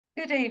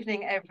Good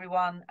evening,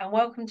 everyone, and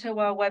welcome to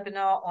our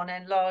webinar on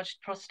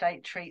enlarged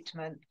prostate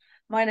treatment.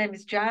 My name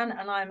is Jan,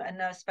 and I'm a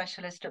nurse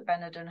specialist at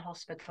Benenden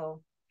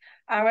Hospital.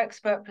 Our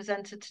expert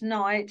presenter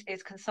tonight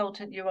is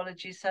consultant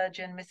urology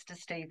surgeon, Mr.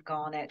 Steve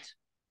Garnett.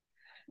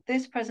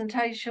 This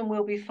presentation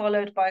will be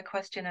followed by a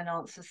question and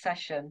answer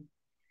session.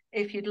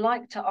 If you'd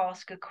like to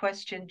ask a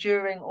question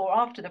during or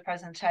after the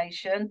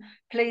presentation,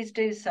 please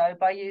do so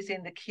by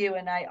using the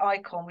Q&A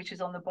icon, which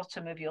is on the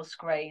bottom of your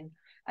screen.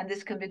 And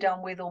this can be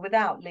done with or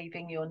without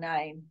leaving your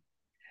name.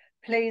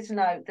 Please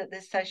note that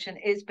this session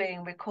is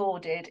being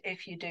recorded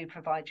if you do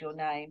provide your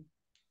name.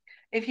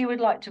 If you would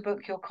like to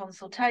book your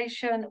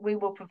consultation, we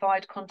will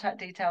provide contact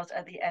details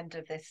at the end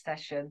of this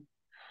session.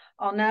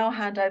 I'll now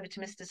hand over to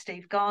Mr.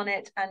 Steve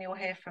Garnett, and you'll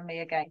hear from me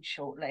again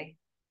shortly.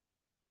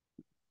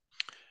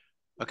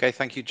 Okay,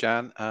 thank you,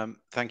 Jan.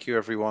 Thank you,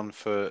 everyone,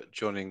 for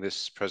joining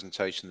this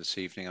presentation this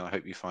evening. I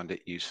hope you find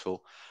it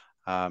useful.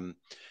 I'm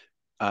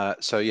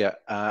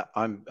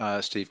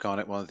Steve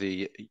Garnett, one of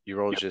the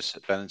urologists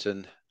at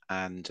Benenden,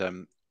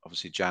 and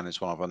obviously Jan is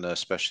one of our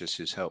nurse specialists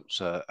who's helped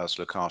us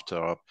look after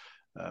our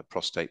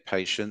prostate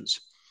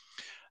patients.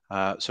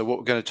 So what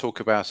we're going to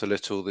talk about a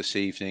little this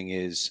evening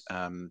is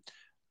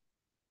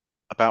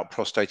about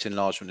prostate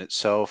enlargement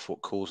itself,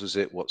 what causes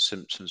it, what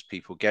symptoms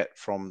people get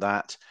from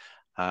that,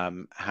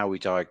 how we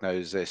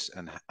diagnose this,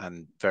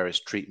 and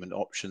various treatment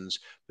options.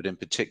 But in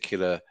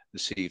particular,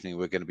 this evening,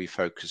 we're going to be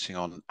focusing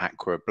on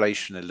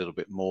aquablation a little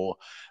bit more,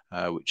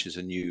 which is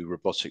a new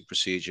robotic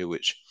procedure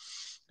which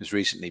has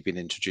recently been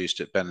introduced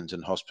at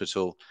Benenden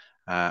Hospital.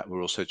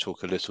 We'll also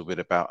talk a little bit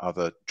about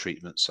other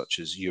treatments such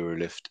as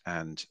Urolift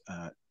and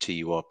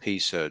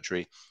TURP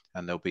surgery,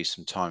 and there'll be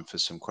some time for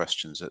some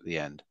questions at the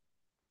end.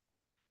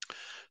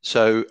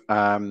 So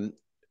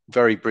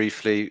very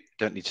briefly,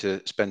 don't need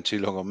to spend too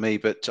long on me,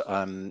 but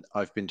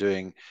I've been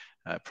doing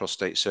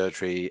prostate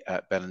surgery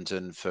at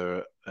Benenden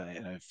for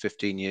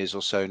 15 years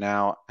or so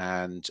now,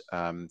 and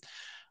I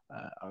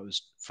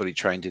was fully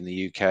trained in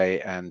the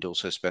UK and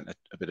also spent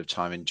a bit of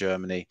time in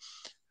Germany,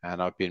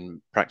 and I've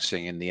been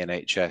practicing in the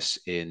NHS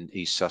in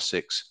East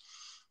Sussex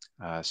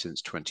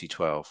since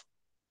 2012.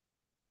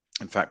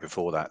 In fact,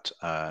 before that,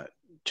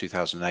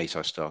 2008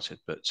 I started,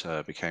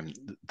 but became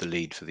the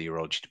lead for the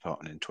urology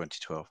department in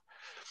 2012.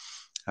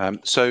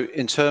 So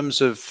in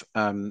terms of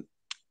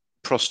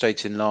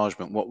prostate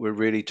enlargement, what we're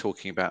really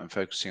talking about and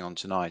focusing on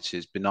tonight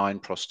is benign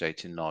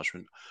prostate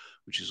enlargement,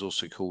 which is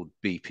also called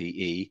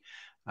BPE.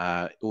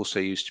 It also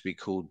used to be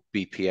called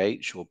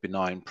BPH, or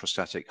benign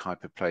prostatic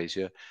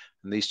hyperplasia.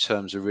 And these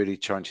terms are really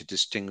trying to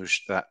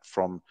distinguish that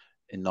from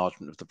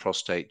enlargement of the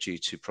prostate due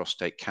to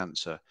prostate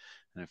cancer.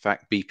 And in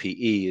fact,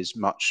 BPE is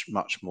much,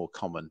 much more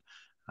common.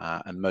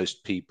 And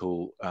most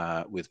people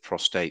with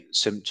prostate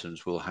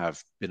symptoms will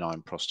have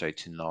benign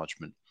prostate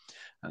enlargement.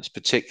 And this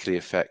particularly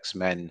affects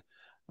men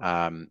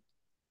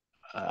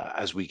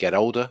as we get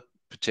older,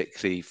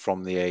 particularly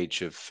from the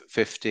age of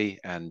 50,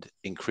 and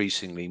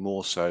increasingly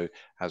more so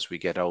as we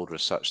get older,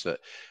 such that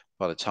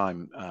by the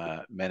time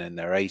men in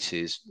their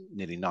 80s,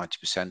 nearly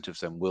 90% of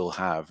them will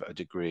have a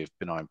degree of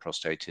benign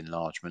prostate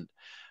enlargement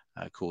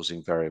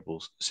causing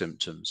variable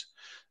symptoms.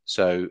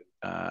 So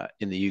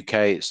in the UK,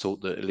 it's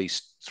thought that at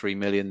least 3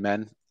 million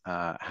men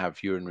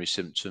have urinary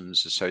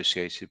symptoms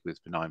associated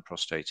with benign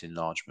prostate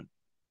enlargement.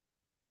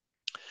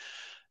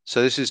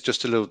 So this is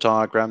just a little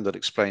diagram that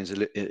explains,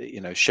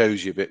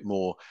 shows you a bit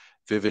more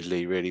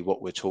vividly really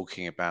what we're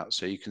talking about.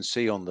 So you can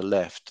see on the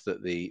left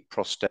that the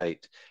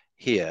prostate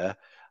here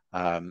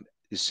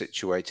is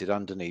situated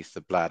underneath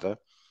the bladder,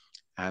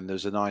 and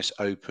there's a nice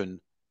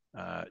open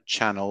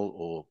channel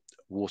or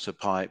water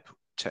pipe.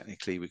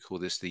 Technically, we call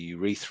this the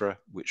urethra,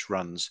 which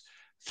runs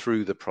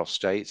through the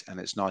prostate, and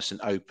it's nice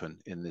and open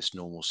in this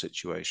normal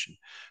situation.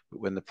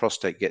 But when the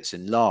prostate gets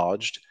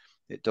enlarged,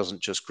 it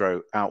doesn't just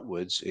grow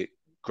outwards, it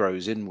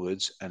grows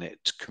inwards and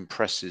it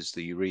compresses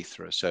the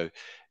urethra. So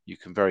you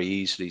can very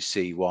easily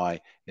see why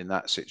in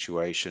that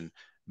situation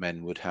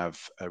men would have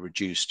a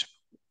reduced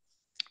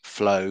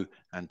flow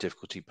and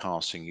difficulty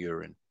passing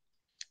urine.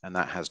 And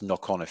that has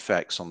knock-on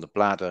effects on the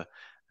bladder,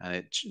 and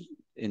it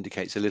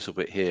indicates a little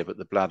bit here, but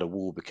the bladder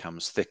wall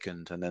becomes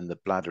thickened, and then the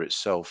bladder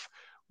itself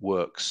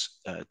works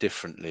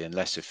differently and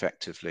less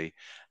effectively,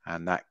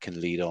 and that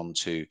can lead on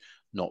to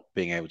not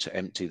being able to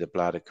empty the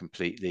bladder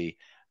completely,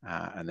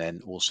 and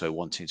then also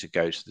wanting to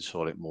go to the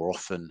toilet more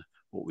often,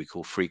 what we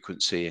call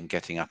frequency, and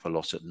getting up a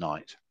lot at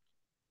night.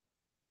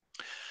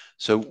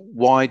 So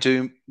why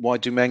do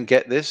men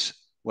get this?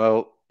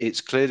 Well,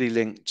 it's clearly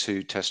linked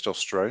to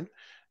testosterone.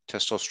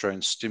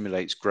 Testosterone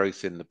stimulates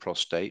growth in the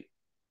prostate,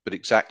 but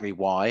exactly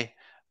why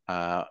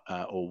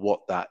or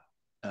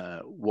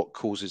what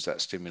causes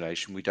that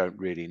stimulation, we don't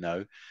really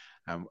know,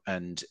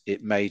 and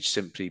it may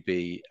simply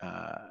be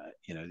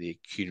the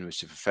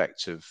cumulative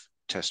effect of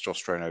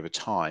testosterone over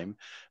time,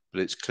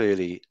 but it's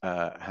clearly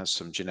has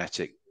some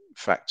genetic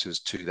factors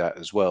to that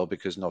as well,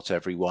 because not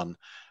everyone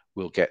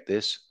will get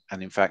this,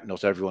 and in fact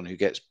not everyone who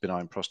gets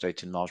benign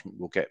prostate enlargement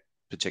will get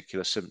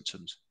particular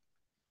symptoms.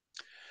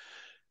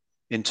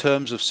 In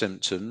terms of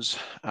symptoms,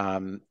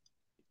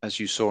 as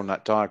you saw in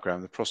that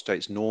diagram, the prostate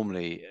is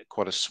normally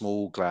quite a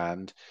small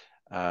gland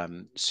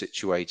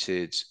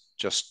situated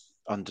just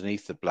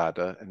underneath the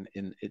bladder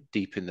and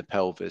deep in the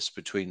pelvis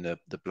between the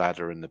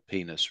bladder and the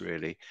penis,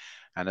 really.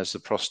 And as the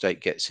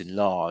prostate gets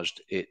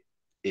enlarged,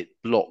 it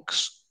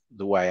blocks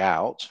the way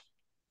out,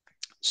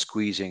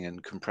 squeezing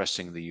and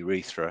compressing the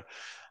urethra,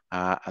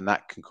 and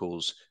that can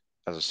cause,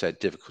 as I said,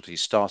 difficulty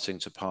starting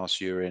to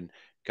pass urine,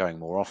 going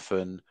more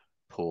often,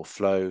 poor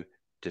flow,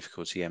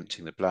 difficulty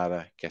emptying the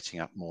bladder, getting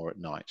up more at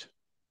night.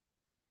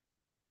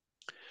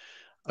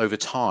 Over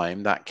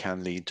time, that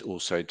can lead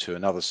also to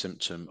another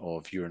symptom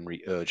of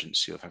urinary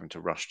urgency, of having to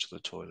rush to the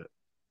toilet.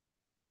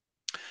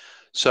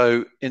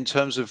 So in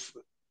terms of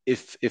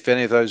if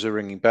any of those are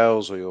ringing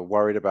bells, or you're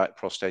worried about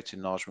prostate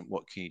enlargement,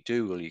 what can you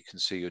do? Well, you can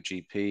see your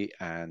GP,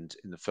 and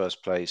in the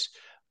first place,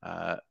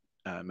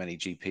 many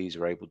GPs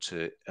are able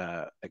to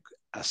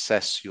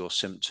assess your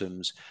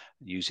symptoms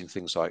using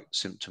things like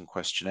symptom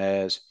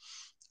questionnaires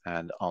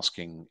and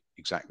asking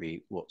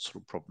exactly what sort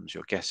of problems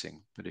you're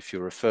getting. But if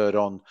you're referred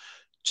on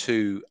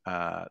to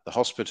the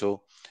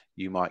hospital,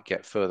 you might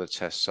get further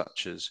tests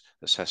such as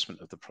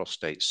assessment of the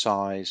prostate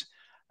size,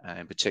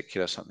 in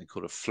particular something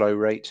called a flow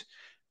rate,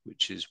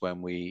 which is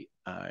when we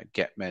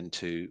get men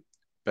to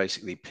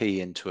basically pee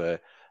into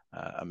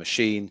a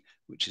machine,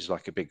 which is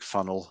like a big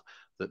funnel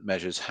that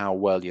measures how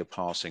well you're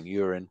passing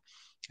urine.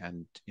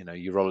 And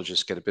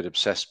urologists get a bit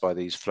obsessed by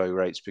these flow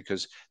rates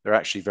because they're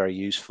actually very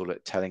useful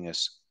at telling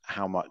us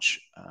how much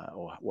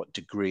or what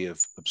degree of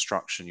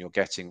obstruction you're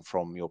getting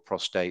from your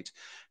prostate,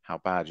 how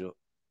bad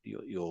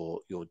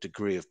your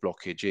degree of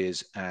blockage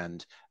is,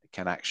 and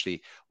can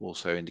actually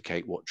also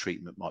indicate what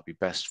treatment might be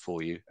best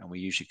for you. And we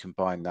usually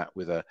combine that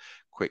with a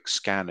quick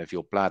scan of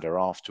your bladder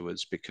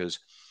afterwards, because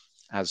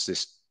as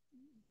this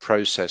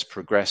process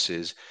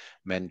progresses,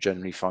 men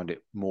generally find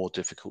it more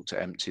difficult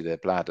to empty their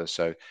bladder.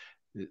 So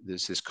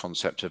there's this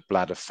concept of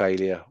bladder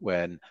failure,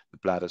 when the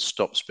bladder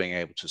stops being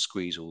able to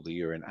squeeze all the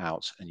urine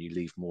out and you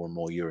leave more and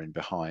more urine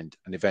behind.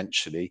 And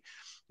eventually,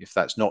 if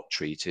that's not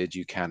treated,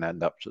 you can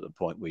end up to the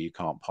point where you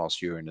can't pass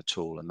urine at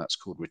all, and that's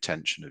called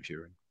retention of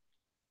urine.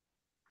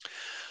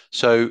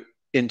 So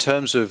in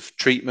terms of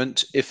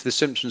treatment, if the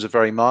symptoms are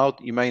very mild,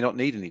 you may not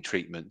need any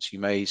treatment. You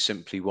may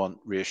simply want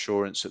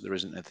reassurance that there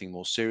isn't anything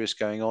more serious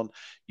going on.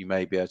 You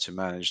may be able to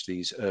manage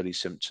these early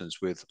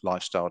symptoms with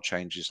lifestyle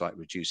changes like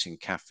reducing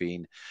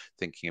caffeine,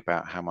 thinking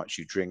about how much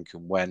you drink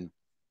and when,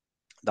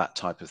 that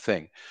type of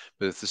thing.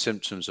 But if the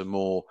symptoms are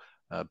more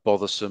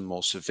bothersome,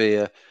 more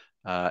severe,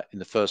 in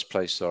the first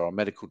place, there are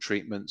medical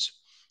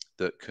treatments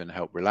that can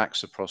help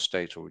relax the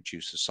prostate or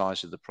reduce the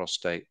size of the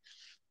prostate.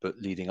 But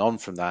leading on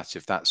from that,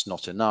 if that's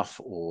not enough,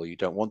 or you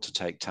don't want to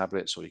take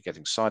tablets, or you're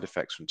getting side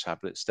effects from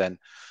tablets, then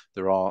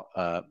there are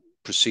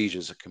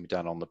procedures that can be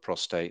done on the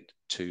prostate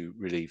to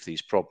relieve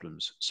these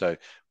problems. So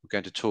we're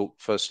going to talk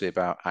firstly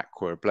about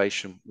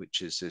aquablation,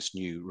 which is this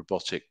new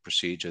robotic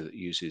procedure that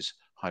uses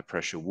high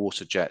pressure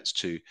water jets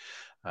to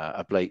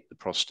ablate the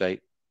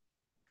prostate.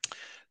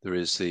 There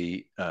is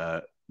the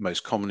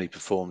most commonly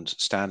performed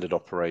standard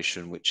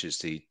operation, which is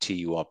the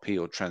TURP,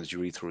 or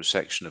transurethral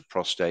resection of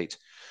prostate,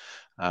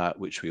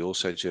 which we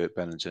also do at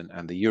Benenden,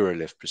 and the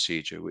Urolift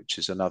procedure, which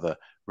is another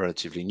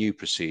relatively new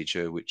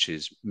procedure, which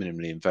is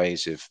minimally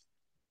invasive,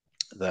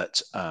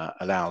 that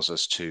allows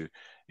us to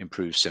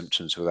improve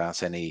symptoms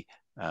without any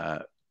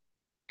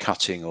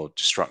cutting or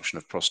destruction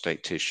of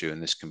prostate tissue,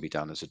 and this can be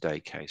done as a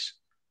day case.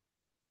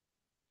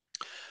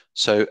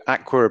 So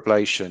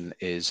aquablation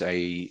is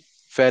a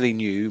fairly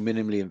new,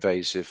 minimally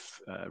invasive,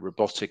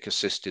 robotic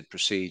assisted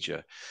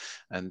procedure,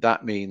 and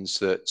that means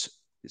that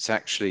it's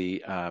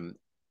actually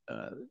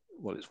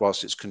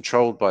whilst it's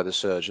controlled by the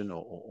surgeon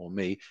or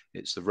me,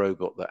 it's the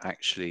robot that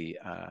actually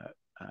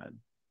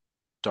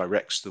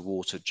directs the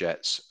water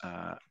jets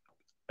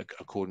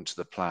according to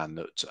the plan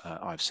that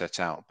I've set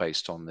out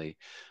based on the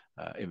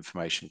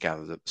information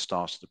gathered at the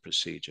start of the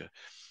procedure.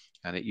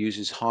 And it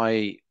uses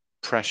high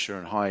pressure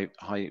and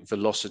high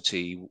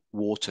velocity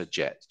water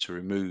jet to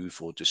remove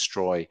or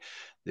destroy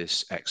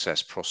this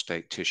excess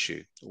prostate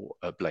tissue or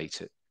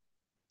ablate it.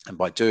 And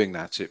by doing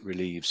that, it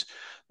relieves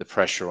the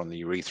pressure on the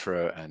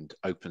urethra and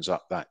opens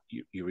up that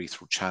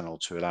urethral channel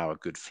to allow a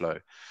good flow.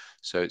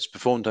 So it's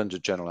performed under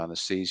general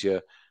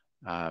anesthesia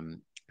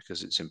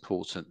because it's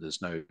important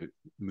there's no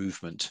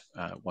movement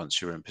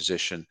once you're in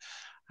position,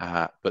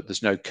 but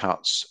there's no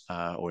cuts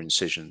or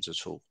incisions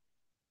at all.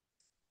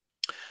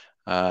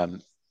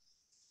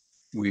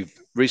 We've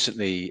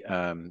recently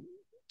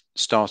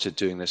started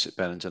doing this at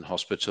Benenden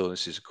Hospital.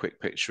 This is a quick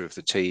picture of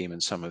the team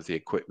and some of the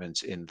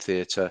equipment in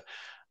theatre.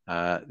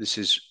 This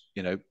is,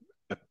 a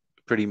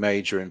pretty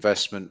major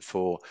investment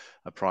for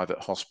a private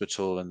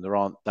hospital, and there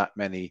aren't that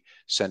many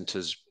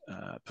centres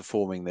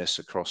performing this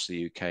across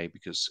the UK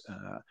because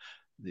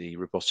the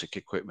robotic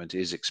equipment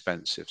is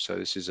expensive. So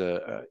this is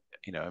a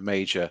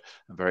major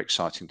and very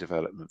exciting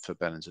development for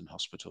Benenden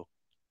Hospital.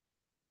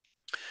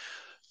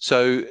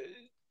 So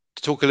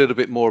to talk a little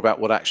bit more about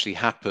what actually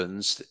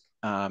happens,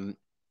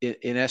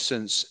 in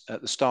essence,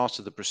 at the start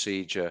of the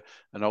procedure,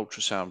 an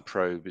ultrasound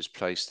probe is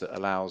placed that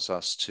allows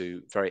us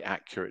to very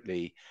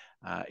accurately,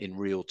 in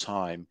real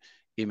time,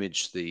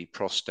 image the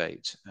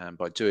prostate. And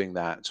by doing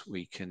that,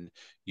 we can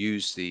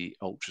use the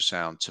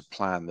ultrasound to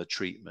plan the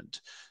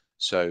treatment.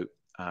 So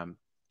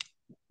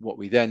what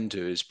we then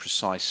do is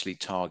precisely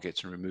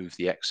target and remove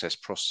the excess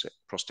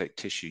prostate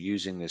tissue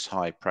using this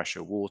high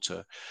pressure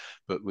water,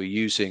 but we're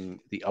using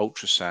the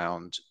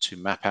ultrasound to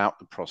map out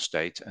the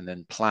prostate and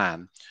then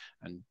plan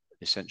and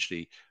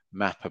essentially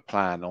map a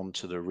plan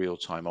onto the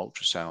real-time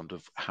ultrasound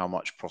of how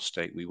much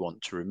prostate we want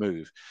to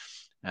remove.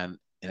 And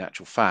in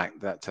actual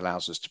fact, that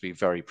allows us to be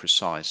very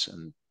precise,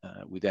 and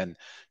we then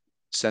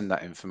send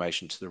that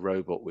information to the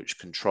robot, which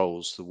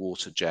controls the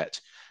water jet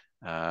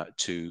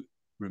to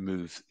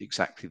remove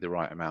exactly the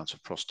right amount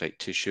of prostate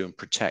tissue and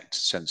protect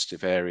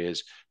sensitive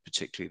areas,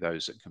 particularly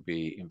those that can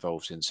be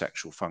involved in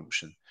sexual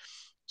function.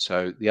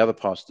 So the other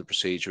part of the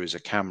procedure is a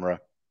camera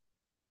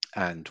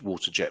and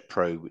water jet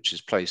probe, which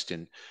is placed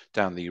in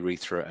down the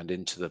urethra and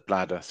into the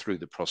bladder through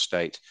the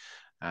prostate,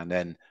 and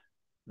then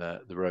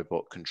the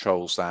robot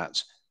controls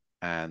that,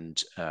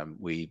 and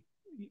we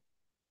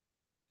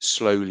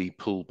slowly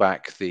pull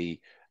back the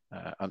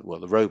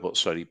robot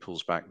slowly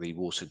pulls back the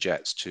water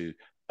jets to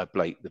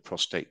ablate the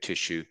prostate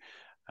tissue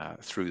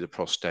through the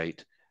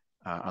prostate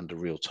under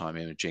real-time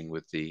imaging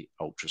with the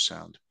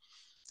ultrasound.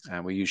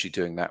 And we're usually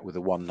doing that with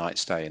a one-night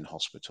stay in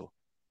hospital,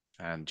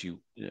 and you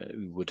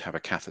would have a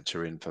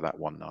catheter in for that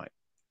one night.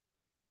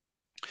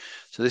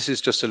 So this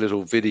is just a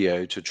little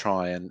video to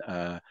try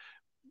and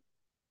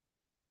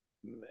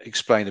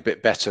explain a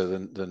bit better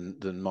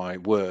than my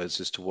words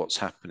as to what's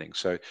happening.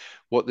 So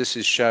what this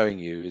is showing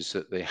you is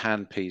that the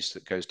handpiece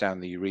that goes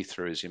down the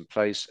urethra is in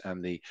place,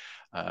 and the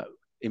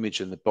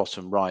image in the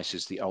bottom right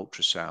is the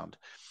ultrasound.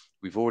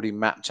 We've already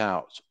mapped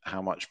out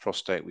how much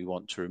prostate we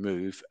want to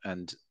remove,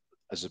 and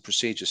as the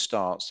procedure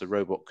starts, the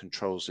robot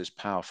controls this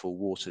powerful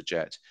water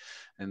jet.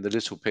 And the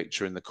little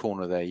picture in the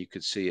corner there, you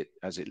could see it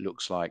as it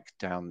looks like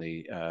down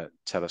the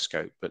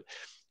telescope, but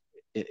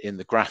in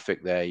the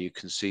graphic there, you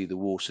can see the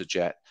water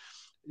jet.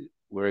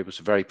 We're able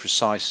to very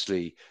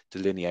precisely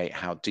delineate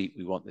how deep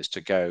we want this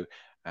to go,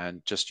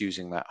 and just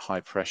using that high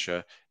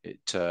pressure,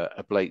 it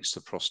ablates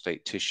the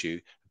prostate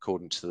tissue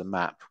according to the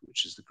map,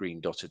 which is the green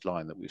dotted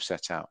line that we've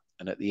set out.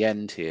 And at the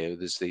end here,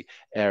 there's the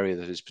area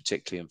that is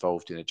particularly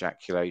involved in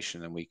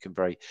ejaculation, and we can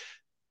very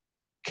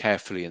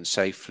carefully and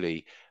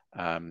safely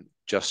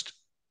just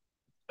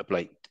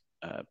ablate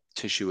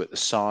tissue at the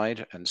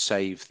side and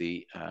save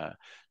the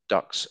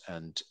ducts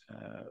and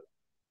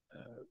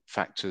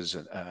factors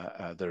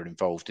that are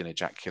involved in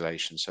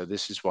ejaculation. So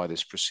this is why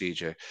this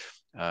procedure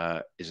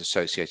is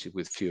associated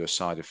with fewer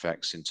side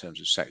effects in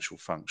terms of sexual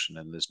function,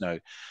 and there's no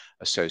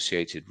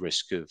associated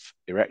risk of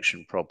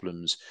erection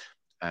problems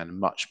and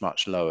much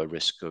lower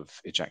risk of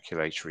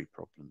ejaculatory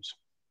problems.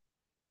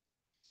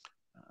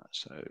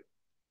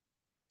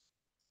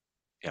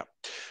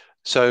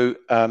 So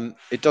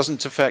it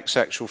doesn't affect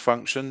sexual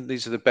function.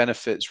 These are the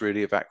benefits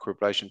really of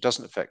aquablation. It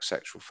doesn't affect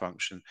sexual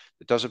function.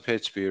 There does appear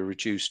to be a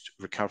reduced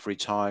recovery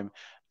time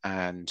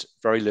and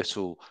very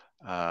little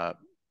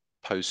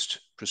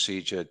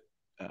post-procedure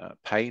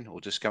pain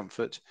or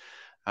discomfort.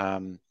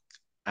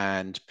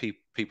 And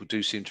people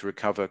do seem to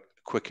recover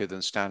quicker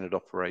than standard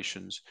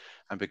operations.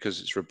 And because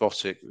it's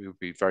robotic, we will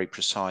be very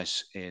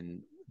precise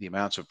in the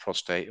amount of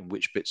prostate and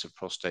which bits of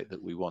prostate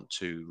that we want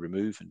to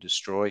remove and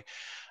destroy.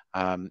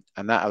 And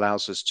that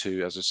allows us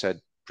to, as I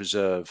said,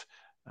 preserve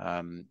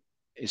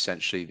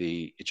essentially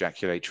the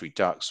ejaculatory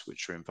ducts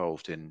which are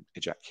involved in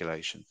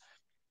ejaculation.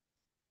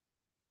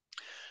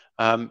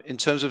 In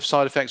terms of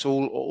side effects,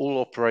 all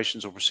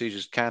operations or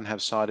procedures can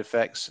have side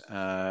effects,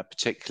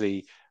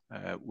 particularly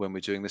when we're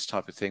doing this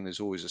type of thing. There's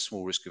always a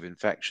small risk of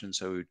infection,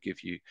 so we would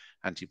give you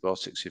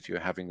antibiotics if you're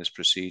having this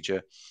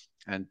procedure.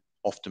 And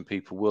often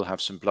people will have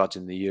some blood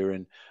in the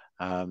urine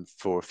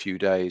for a few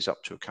days,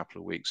 up to a couple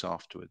of weeks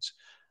afterwards.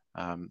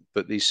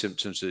 But these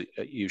symptoms are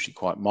usually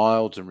quite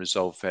mild and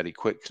resolve fairly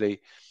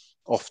quickly.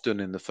 Often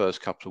in the first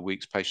couple of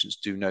weeks, patients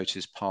do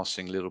notice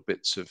passing little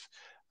bits of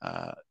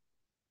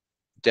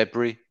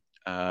debris,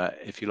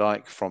 if you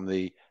like, from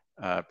the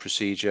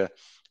procedure.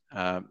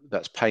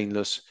 That's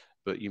painless,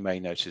 but you may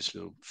notice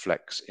little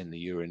flecks in the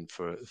urine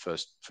for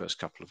the first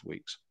couple of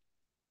weeks.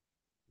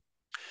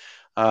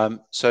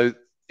 So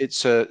it's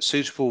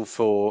suitable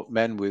for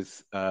men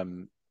with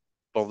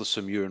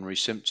bothersome urinary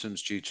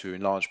symptoms due to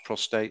enlarged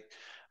prostate,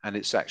 and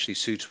it's actually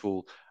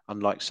suitable,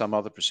 unlike some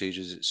other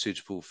procedures, it's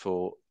suitable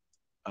for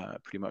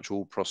pretty much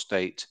all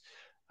prostate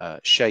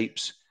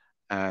shapes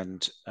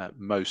and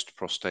most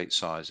prostate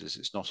sizes.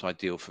 It's not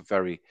ideal for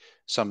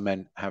some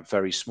men have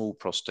very small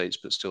prostates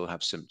but still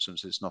have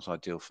symptoms. It's not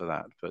ideal for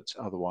that, but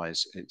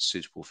otherwise it's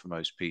suitable for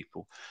most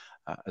people,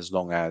 as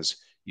long as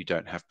you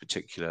don't have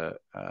particular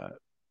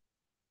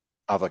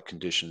other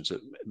conditions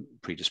that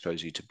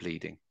predispose you to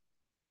bleeding.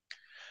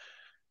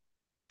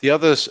 The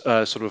other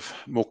sort of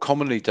more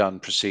commonly done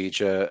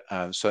procedure,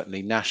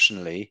 certainly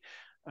nationally,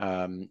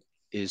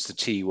 is the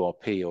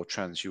TURP, or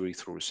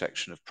transurethral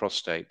resection of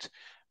prostate.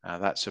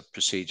 That's a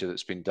procedure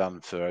that's been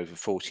done for over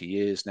 40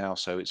 years now,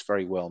 so it's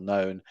very well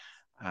known,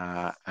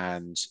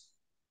 and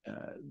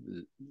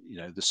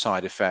the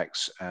side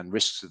effects and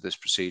risks of this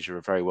procedure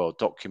are very well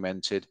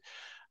documented,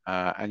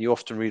 and you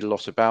often read a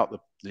lot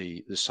about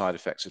the side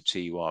effects of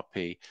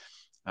TURP,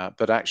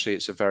 but actually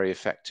it's a very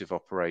effective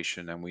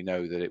operation, and we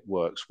know that it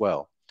works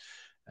well.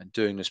 And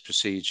doing this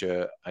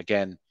procedure,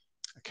 again,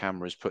 a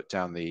camera is put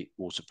down the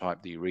water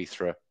pipe, the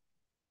urethra,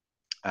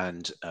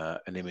 and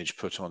an image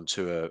put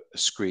onto a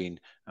screen,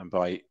 and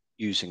by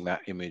using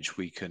that image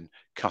we can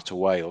cut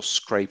away or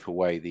scrape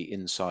away the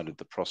inside of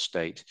the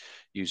prostate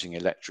using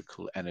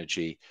electrical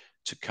energy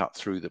to cut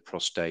through the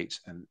prostate,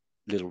 and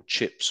little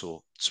chips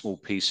or small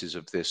pieces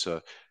of this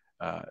are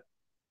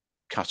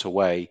cut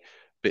away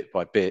bit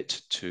by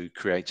bit to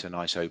create a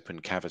nice open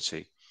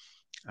cavity.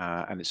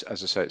 And it's,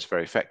 as I say, it's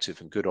very effective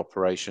and good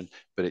operation,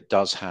 but it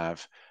does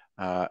have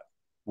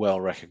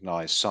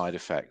well-recognized side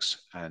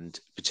effects, and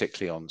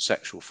particularly on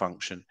sexual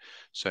function.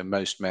 So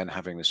most men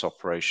having this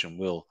operation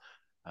will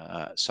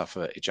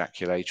suffer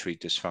ejaculatory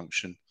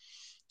dysfunction,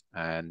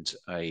 and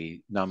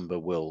a number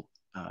will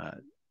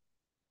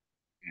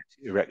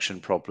erection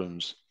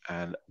problems,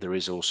 and there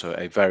is also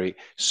a very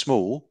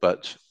small,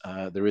 but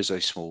there is a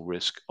small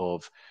risk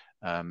of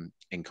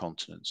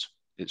incontinence.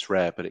 It's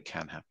rare, but it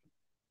can happen.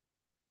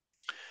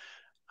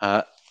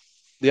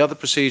 The other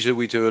procedure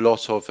we do a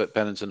lot of at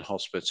Benenden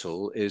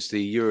Hospital is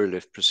the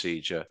Urolift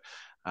procedure.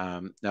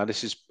 Now,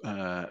 this is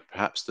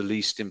perhaps the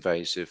least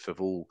invasive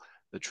of all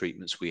the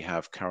treatments we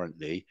have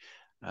currently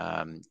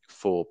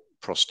for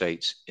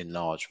prostate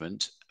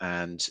enlargement,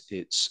 and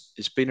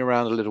it's been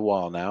around a little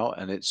while now,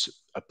 and it's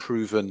a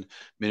proven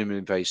minimally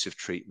invasive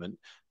treatment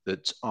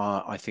that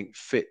I think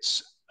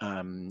fits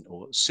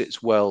or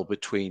sits well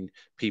between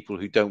people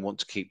who don't want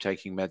to keep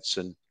taking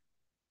medicine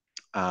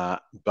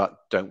but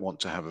don't want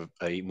to have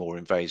a more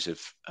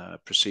invasive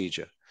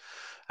procedure.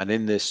 And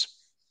in this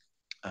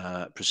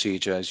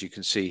procedure, as you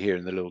can see here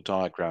in the little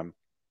diagram,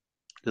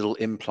 little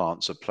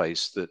implants are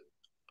placed that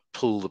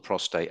pull the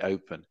prostate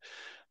open.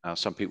 Now,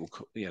 some people,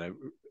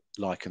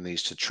 liken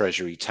these to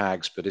treasury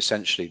tags, but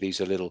essentially these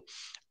are little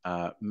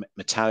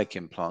metallic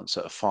implants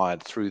that are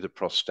fired through the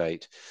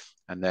prostate,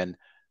 and then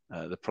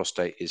the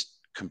prostate is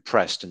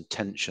compressed and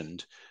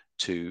tensioned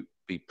to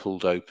be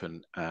pulled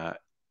open,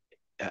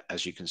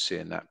 as you can see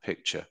in that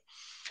picture.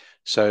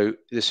 So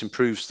this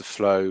improves the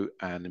flow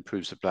and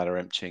improves the bladder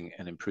emptying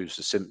and improves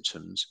the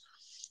symptoms.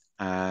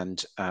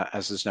 And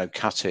as there's no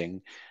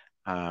cutting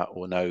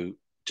or no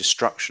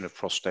destruction of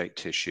prostate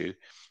tissue,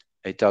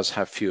 it does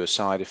have fewer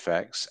side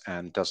effects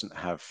and doesn't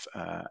have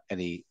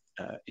any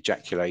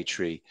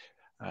ejaculatory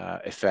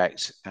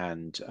effect,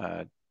 and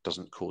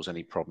doesn't cause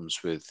any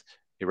problems with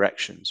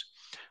erections.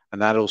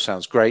 And that all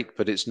sounds great,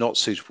 but it's not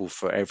suitable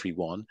for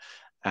everyone.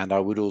 And I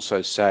would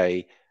also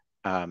say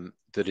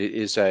that it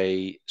is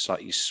a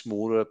slightly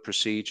smaller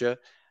procedure,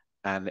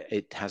 and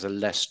it has a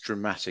less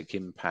dramatic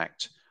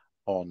impact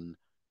on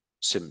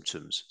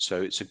symptoms.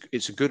 So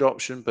it's a good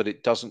option, but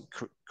it doesn't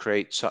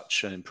create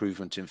such an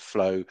improvement in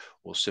flow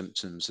or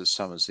symptoms as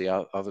some of the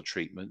other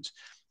treatments.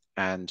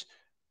 And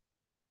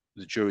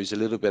the jury's a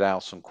little bit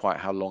out on quite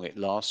how long it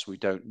lasts. We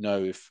don't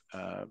know if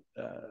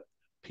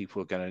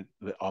people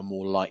are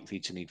more likely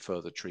to need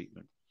further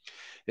treatment.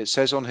 It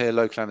says on here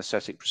local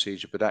anesthetic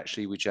procedure, but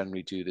actually we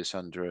generally do this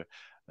under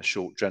a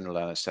short general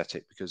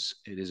anesthetic because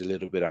it is a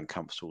little bit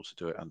uncomfortable to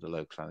do it under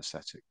local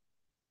anesthetic.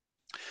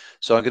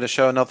 So I'm going to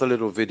show another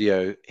little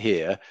video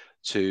here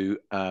to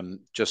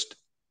just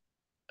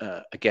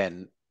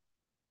again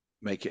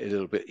make it a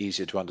little bit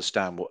easier to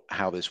understand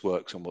how this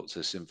works and what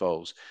this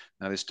involves.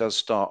 Now, this does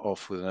start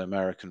off with an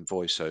American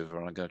voiceover,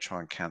 and I'm going to try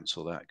and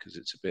cancel that because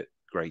it's a bit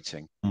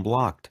grating.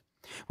 Blocked.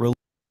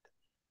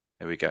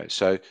 There we go.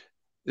 So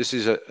this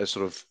is a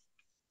sort of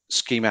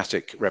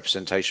schematic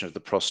representation of the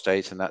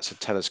prostate, and that's a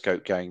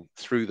telescope going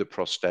through the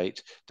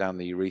prostate down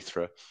the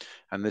urethra,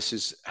 and this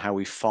is how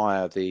we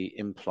fire the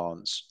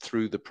implants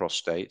through the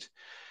prostate.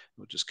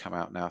 Will just come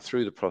out now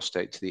through the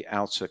prostate to the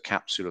outer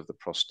capsule of the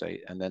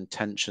prostate, and then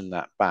tension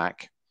that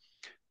back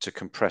to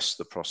compress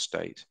the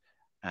prostate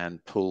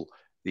and pull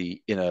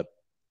the inner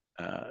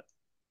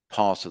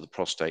part of the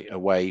prostate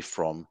away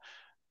from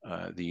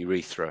the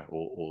urethra,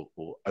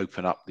 or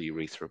open up the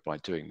urethra by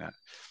doing that.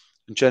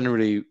 And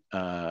generally,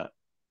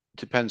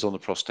 depends on the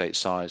prostate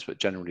size, but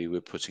generally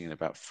we're putting in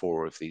about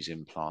 4 of these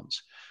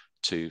implants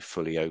to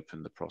fully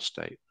open the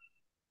prostate.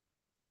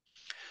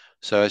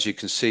 So as you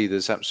can see,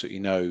 there's absolutely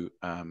no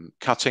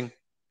cutting,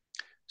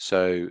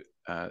 so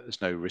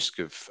there's no risk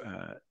of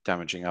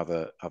damaging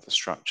other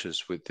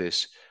structures with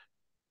this.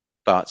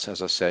 But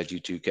as I said, you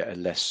do get a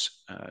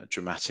less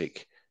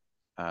dramatic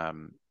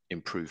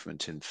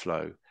improvement in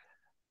flow.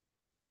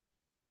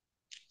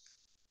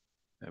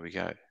 There we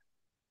go.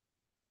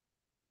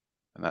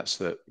 And that's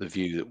the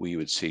view that we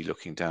would see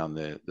looking down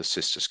the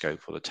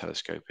cystoscope or the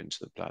telescope into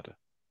the bladder.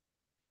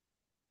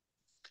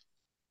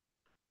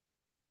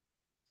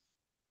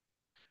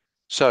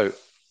 So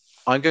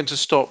I'm going to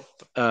stop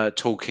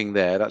talking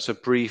there. That's a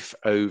brief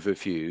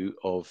overview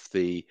of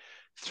the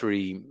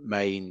three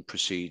main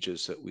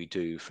procedures that we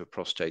do for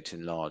prostate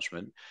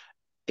enlargement.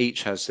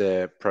 Each has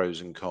their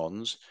pros and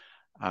cons.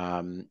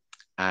 And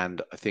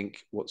I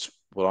think what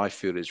I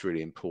feel is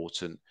really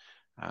important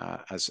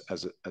as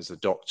a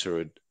doctor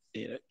and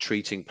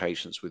treating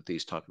patients with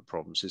these type of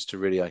problems is to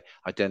really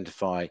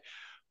identify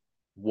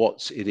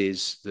what it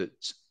is that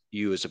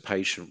you as a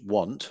patient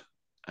want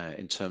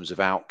in terms of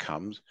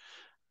outcomes,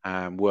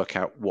 and work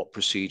out what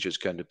procedure is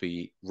going to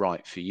be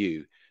right for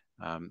you.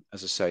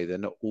 As I say, they're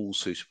not all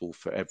suitable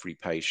for every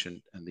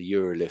patient, and the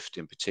UroLift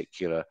in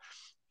particular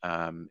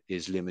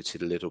is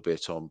limited a little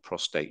bit on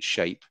prostate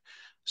shape,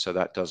 so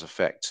that does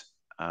affect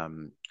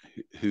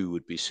who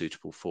would be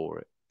suitable for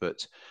it.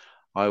 But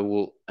I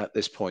will at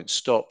this point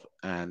stop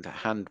and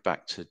hand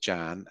back to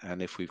Jan,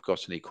 and if we've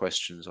got any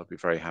questions, I'll be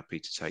very happy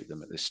to take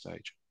them at this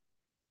stage.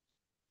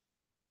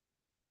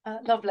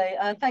 Lovely.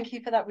 Thank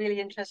you for that really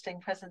interesting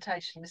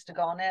presentation, Mr.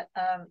 Garnett.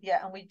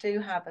 Yeah, and we do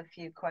have a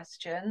few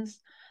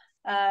questions.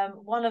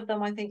 One of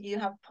them I think you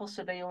have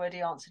possibly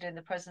already answered in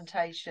the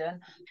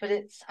presentation, but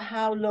it's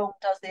how long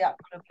does the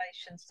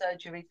aquablation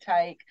surgery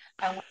take,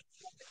 and will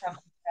you have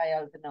to stay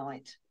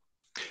overnight?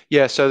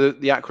 Yeah, so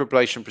the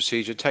aquablation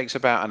procedure takes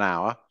about an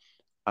hour.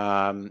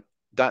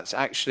 That's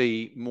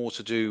actually more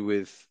to do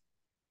with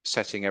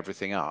setting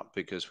everything up,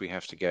 because we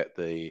have to get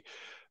the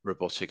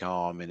robotic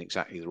arm in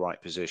exactly the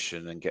right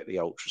position and get the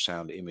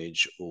ultrasound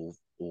image all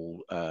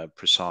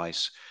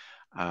precise,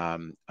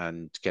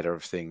 and get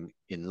everything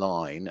in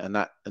line, and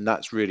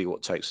that's really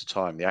what takes the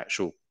time. The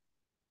actual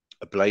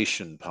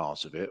ablation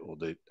part of it, or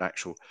the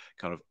actual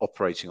kind of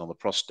operating on the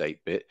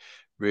prostate bit,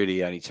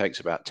 really only takes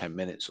about 10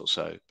 minutes or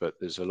so, but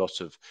there's a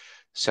lot of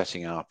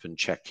setting up and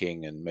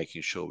checking and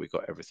making sure we've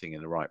got everything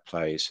in the right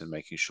place and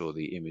making sure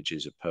the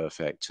images are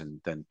perfect, and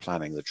then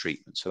planning the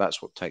treatment. So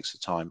that's what takes the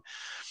time.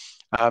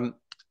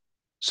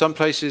 Some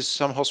places,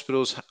 some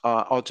hospitals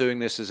are doing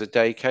this as a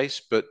day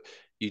case, but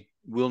you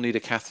will need a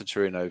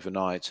catheter in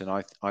overnight. And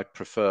I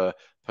prefer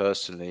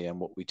personally, and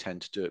what we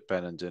tend to do at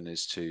Benenden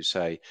is to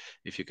say,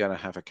 if you're going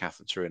to have a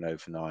catheter in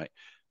overnight,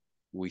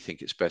 we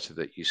think it's better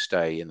that you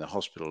stay in the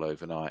hospital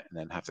overnight and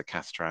then have the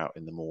catheter out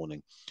in the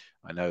morning.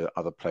 I know that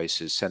other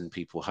places send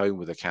people home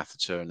with a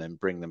catheter and then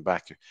bring them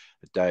back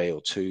a day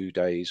or 2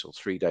 days or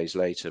 3 days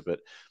later, but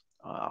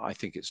I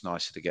think it's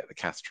nicer to get the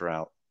catheter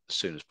out as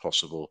soon as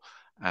possible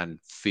and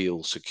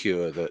feel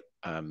secure that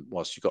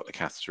whilst you've got the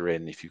catheter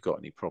in, if you've got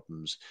any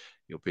problems,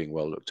 you're being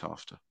well looked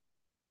after.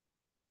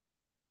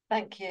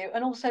 Thank you.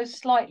 And also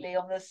slightly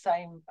on the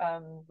same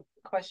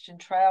question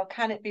trail,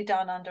 can it be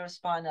done under a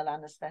spinal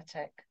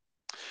anaesthetic?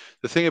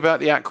 The thing about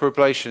the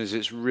aquablation is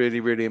it's really,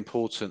 really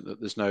important that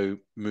there's no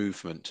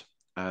movement.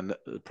 And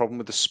the problem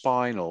with the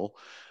spinal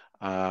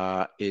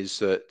is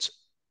that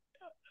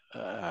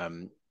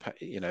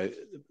the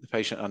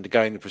patient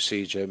undergoing the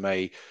procedure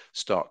may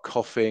start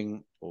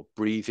coughing or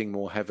breathing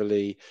more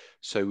heavily.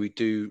 So we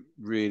do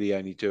really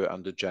only do it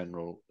under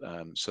general,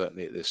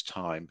 certainly at this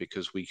time,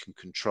 because we can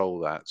control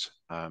that.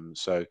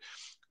 So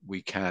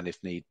we can,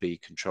 if need be,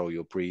 control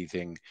your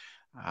breathing.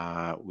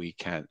 We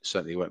can,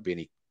 certainly won't be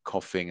any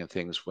coughing and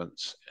things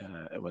once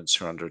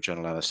you're under a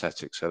general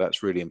anaesthetic. So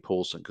that's really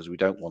important, because we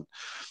don't want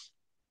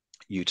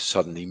you to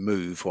suddenly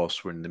move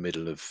whilst we're in the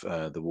middle of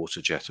the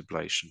water jet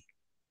ablation.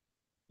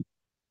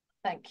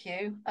 Thank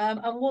you.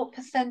 And what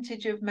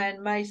percentage of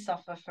men may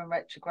suffer from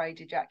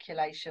retrograde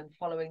ejaculation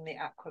following the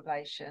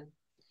aquablation?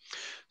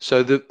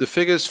 So the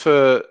figures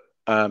for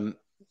sort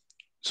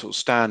of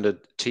standard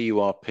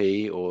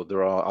TURP, or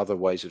there are other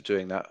ways of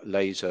doing that,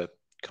 laser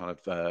kind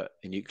of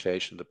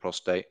enucleation of the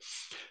prostate.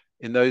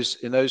 In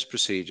those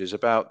procedures,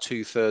 about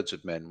 2/3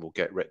 of men will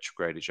get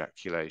retrograde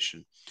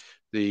ejaculation.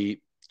 The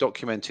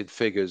documented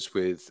figures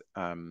with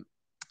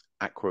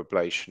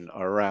aquablation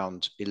are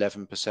around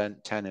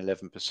 11%, 10,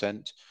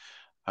 11%.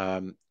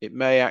 It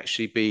may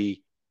actually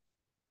be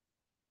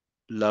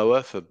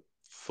lower for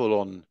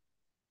full-on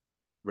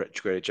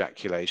retrograde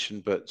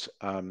ejaculation, but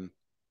I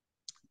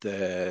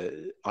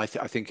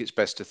think it's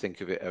best to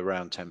think of it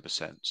around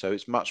 10%. So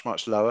it's much,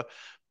 much lower,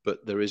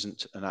 but there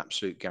isn't an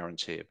absolute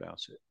guarantee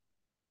about it.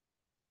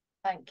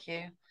 Thank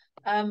you.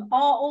 Are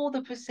all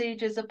the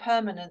procedures a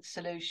permanent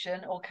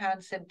solution, or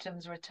can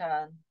symptoms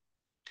return?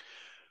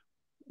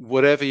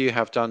 Whatever you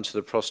have done to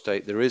the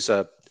prostate, there is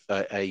a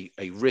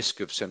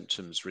risk of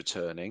symptoms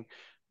returning.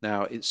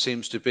 Now, it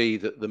seems to be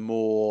that the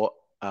more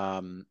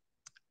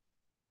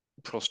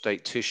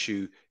prostate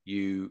tissue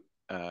you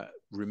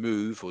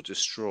remove or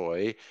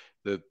destroy,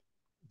 the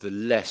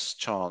less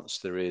chance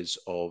there is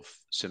of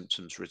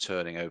symptoms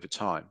returning over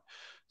time.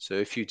 So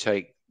if you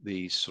take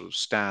the sort of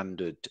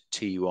standard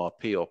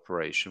TURP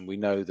operation, we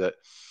know that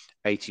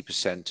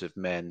 80% of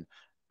men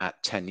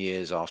at 10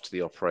 years after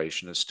the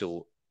operation are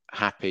still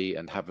happy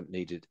and haven't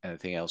needed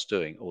anything else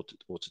doing, or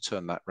to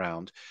turn that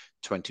round,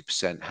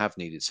 20% have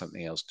needed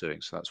something else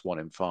doing. So that's 1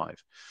 in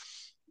 5.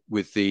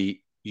 With the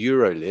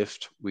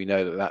UroLift, we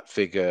know that that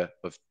figure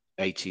of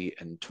 80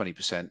 and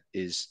 20%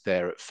 is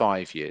there at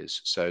 5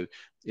 years. So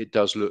it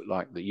does look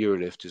like the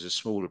UroLift is a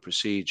smaller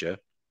procedure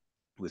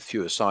with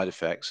fewer side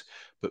effects,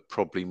 but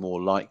probably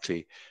more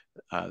likely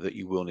that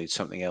you will need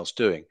something else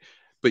doing.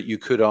 But you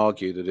could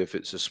argue that if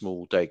it's a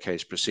small day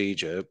case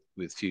procedure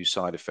with few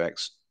side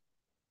effects,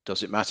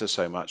 does it matter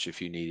so much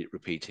if you need it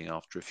repeating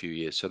after a few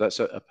years? So that's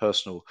a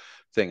personal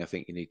thing I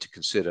think you need to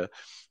consider.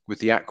 With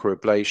the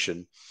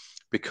aquablation,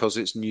 because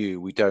it's new,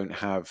 we don't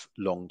have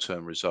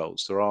long-term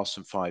results. There are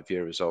some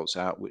 5-year results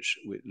out which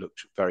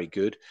looked very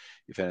good,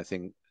 if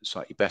anything,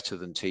 slightly better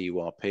than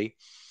TURP.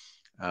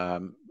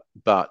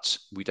 But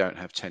we don't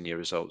have 10-year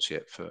results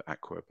yet for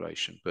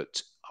aquablation.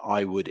 But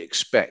I would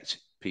expect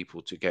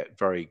people to get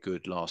very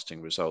good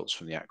lasting results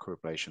from the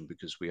aquablation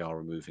because we are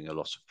removing a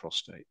lot of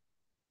prostate.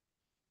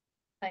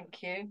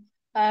 Thank you.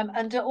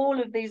 And do all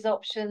of these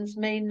options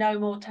mean no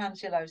more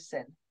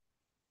tamsulosin?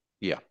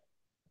 Yeah.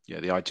 Yeah,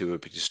 the idea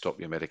would be to stop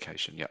your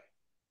medication. Yeah.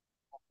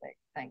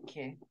 Thank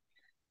you.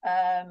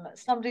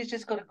 Somebody's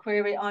just got a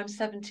query. I'm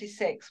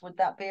 76. Would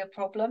that be a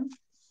problem?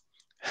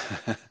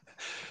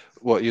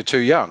 What, you're too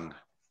young?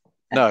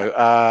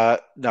 No,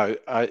 no.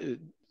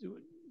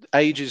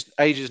 Age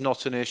is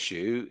not an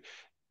issue.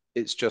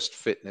 It's just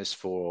fitness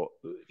for,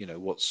 you know,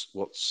 what's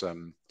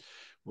going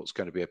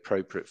to be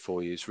appropriate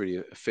for you. Is really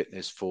a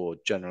fitness for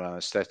general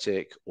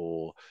anaesthetic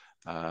or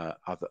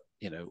other,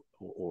 you know,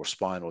 or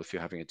spinal if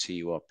you're having a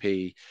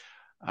TURP.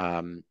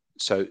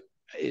 So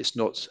it's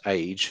not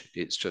age;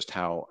 it's just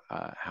how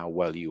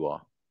well you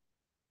are.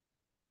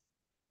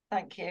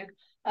 Thank you.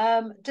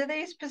 Do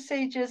these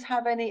procedures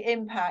have any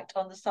impact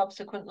on the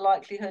subsequent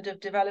likelihood of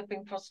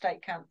developing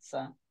prostate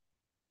cancer?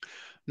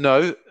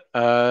 No,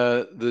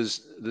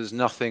 there's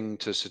nothing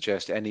to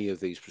suggest any of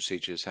these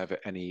procedures have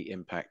any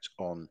impact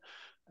on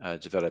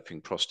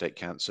developing prostate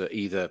cancer,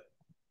 either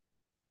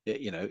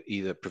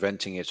either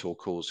preventing it or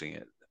causing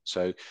it.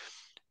 So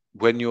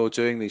when you're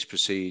doing these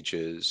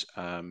procedures,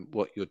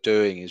 what you're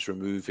doing is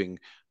removing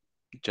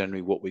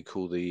generally what we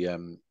call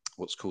the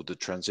what's called the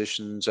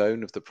transition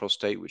zone of the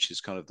prostate, which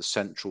is kind of the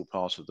central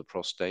part of the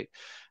prostate,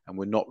 and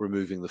we're not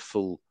removing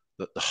the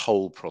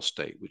whole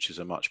prostate, which is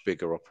a much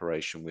bigger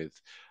operation with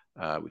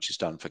which is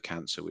done for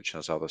cancer, which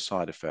has other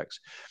side effects.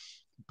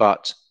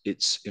 But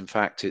in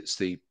fact it's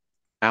the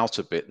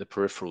outer bit, the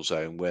peripheral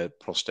zone, where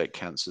prostate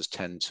cancers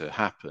tend to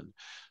happen.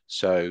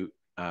 So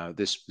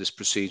this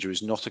procedure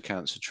is not a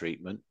cancer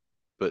treatment,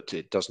 but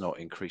it does not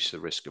increase the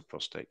risk of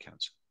prostate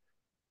cancer.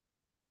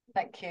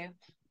 Thank you.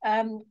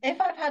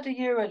 If I've had a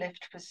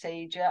urolift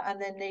procedure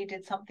and then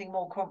needed something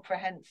more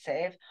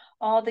comprehensive,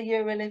 are the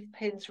urolift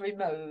pins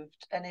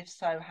removed? And if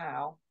so,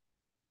 how?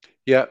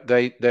 Yeah,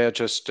 they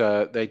just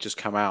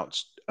come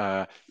out.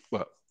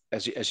 Well,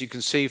 as you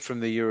can see from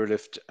the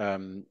urolift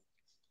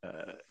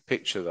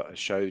picture that I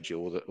showed you,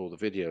 or the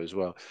video as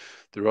well,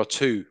 there are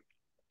two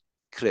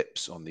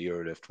clips on the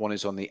urolift. One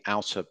is on the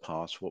outer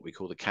part, what we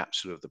call the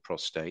capsule of the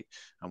prostate,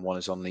 and one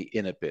is on the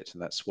inner bit,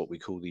 and that's what we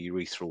call the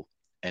urethral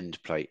end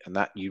plate. And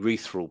that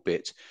urethral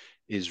bit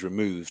is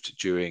removed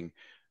during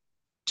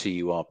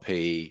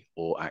TURP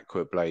or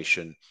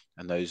aquablation,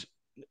 and those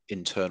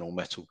internal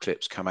metal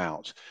clips come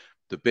out.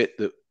 The bit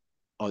that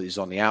is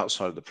on the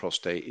outside of the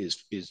prostate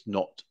is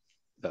not,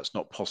 that's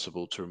not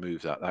possible to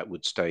remove. That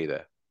would stay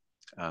there.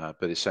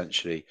 But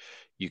essentially,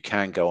 you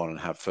can go on and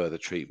have further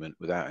treatment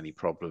without any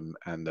problem,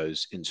 and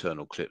those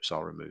internal clips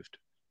are removed.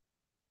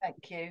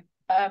 Thank you.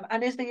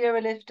 And is the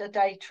urolift a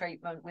day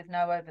treatment with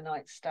no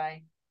overnight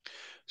stay?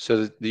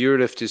 So the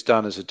urolift is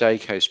done as a day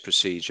case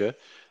procedure.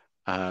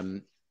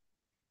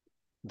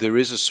 There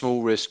is a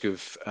small risk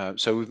of,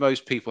 so with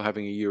most people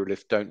having a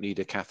urolift don't need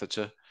a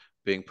catheter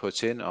being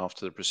put in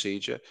after the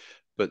procedure,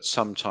 but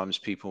sometimes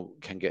people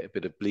can get a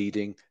bit of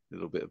bleeding, a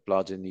little bit of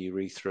blood in the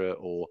urethra,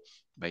 or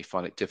may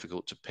find it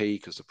difficult to pee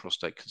because the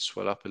prostate can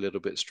swell up a little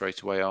bit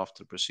straight away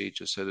after the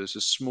procedure. So there's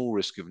a small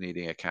risk of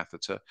needing a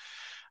catheter.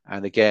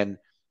 And again,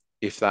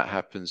 if that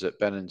happens at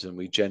Benenden,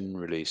 we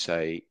generally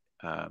say,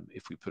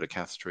 if we put a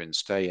catheter in,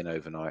 stay in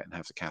overnight and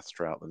have the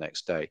catheter out the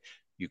next day.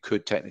 You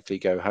could technically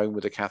go home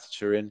with a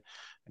catheter in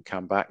and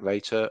come back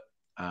later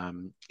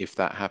if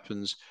that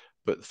happens.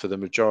 But for the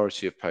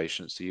majority of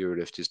patients, the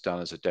urolift is done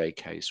as a day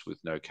case with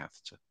no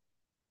catheter.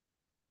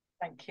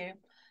 Thank you.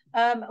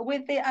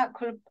 With the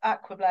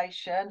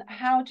aquablation,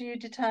 how do you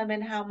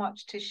determine how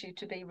much tissue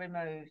to be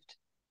removed?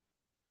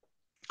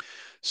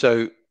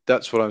 So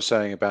that's what I'm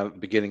saying about at the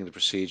beginning of the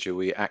procedure.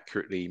 We're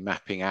accurately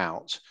mapping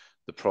out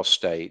the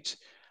prostate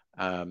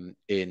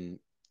in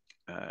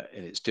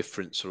its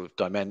different sort of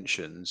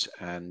dimensions,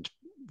 and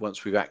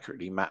once we've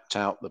accurately mapped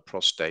out the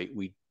prostate,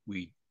 we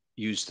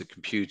use the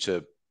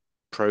computer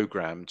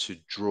program to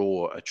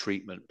draw a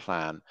treatment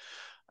plan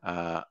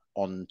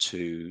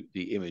onto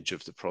the image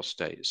of the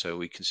prostate, so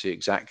we can see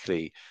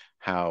exactly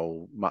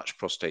how much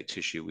prostate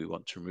tissue we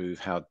want to remove,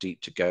 how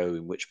deep to go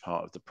in which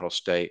part of the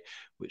prostate,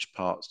 which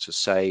parts to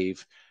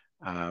save,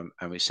 and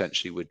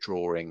essentially we're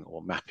drawing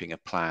or mapping a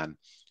plan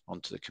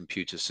onto the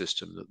computer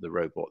system that the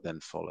robot then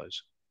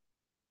follows.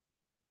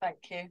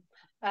 Thank you.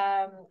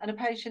 And a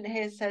patient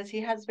here says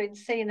he has been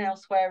seen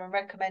elsewhere and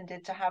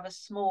recommended to have a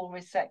small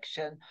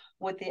resection.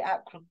 Would the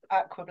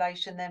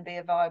aquablation then be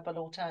a viable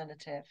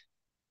alternative?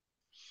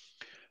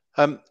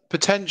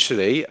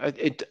 Potentially,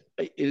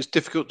 it's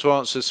difficult to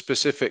answer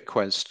specific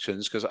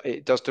questions because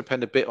it does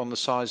depend a bit on the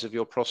size of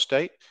your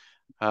prostate.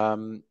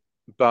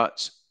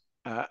 But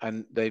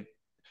and they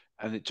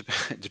and it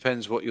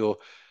depends what your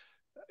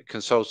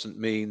consultant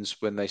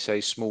means when they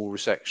say small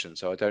resection.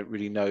 So I don't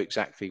really know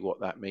exactly what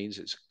that means.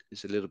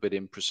 It's a little bit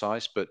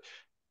imprecise, but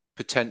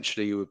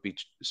potentially you would be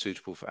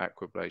suitable for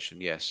aquablation,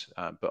 yes.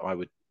 But I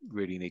would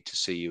really need to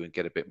see you and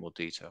get a bit more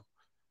detail.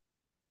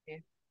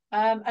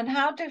 And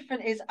how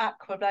different is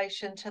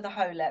aquablation to the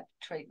HOLEP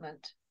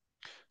treatment?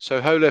 So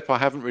HOLEP I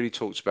haven't really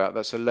talked about.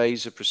 That's a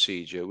laser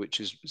procedure, which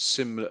is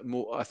similar.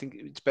 More, I think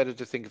it's better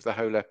to think of the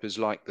HOLEP as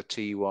like the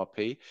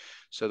TURP.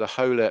 So the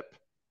HOLEP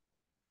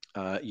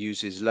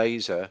uses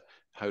laser.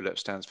 HOLEP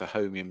stands for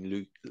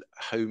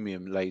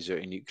holmium laser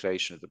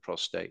enucleation of the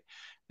prostate.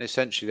 And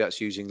essentially,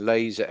 that's using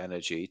laser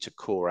energy to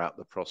core out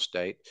the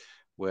prostate,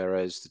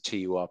 whereas the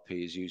TURP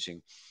is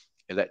using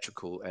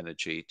electrical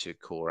energy to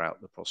core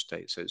out the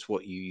prostate. So it's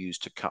what you use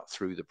to cut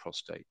through the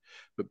prostate.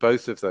 But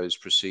both of those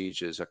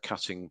procedures are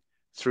cutting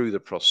through the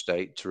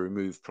prostate to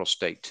remove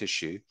prostate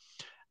tissue.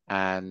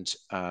 And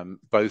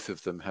both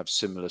of them have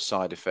similar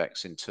side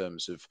effects in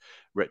terms of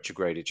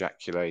retrograde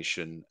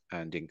ejaculation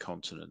and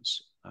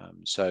incontinence.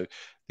 So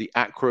the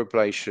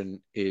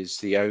aquablation is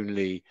the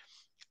only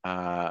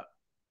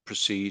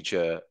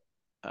procedure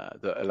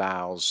that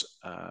allows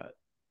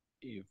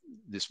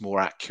this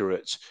more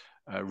accurate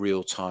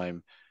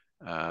real-time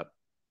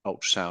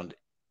ultrasound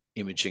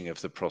imaging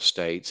of the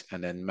prostate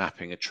and then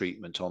mapping a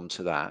treatment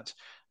onto that.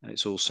 And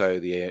it's also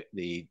the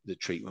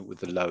treatment with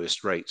the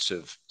lowest rates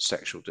of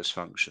sexual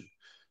dysfunction.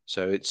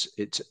 So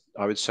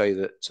I would say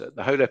that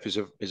the HOLEP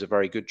is a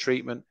very good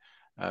treatment,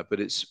 but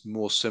it's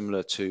more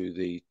similar to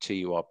the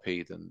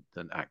TURP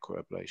than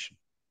aquablation.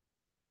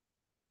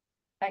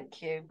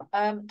 Thank you.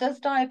 Does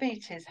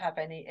diabetes have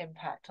any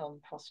impact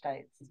on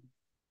prostates?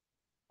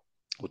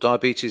 Well,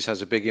 diabetes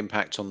has a big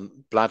impact on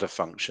bladder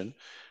function,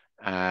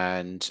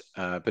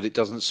 but it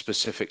doesn't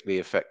specifically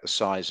affect the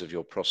size of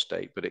your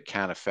prostate, but it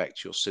can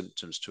affect your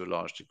symptoms to a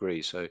large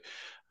degree. So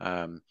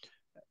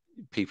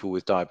people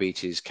with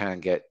diabetes can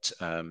get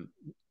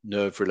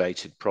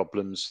nerve-related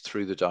problems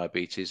through the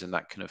diabetes, and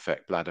that can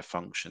affect bladder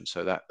function.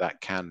 So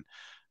that can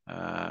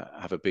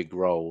have a big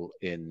role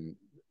in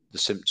the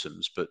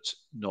symptoms, but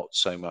not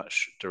so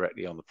much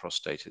directly on the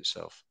prostate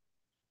itself.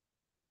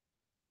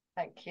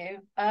 Thank you.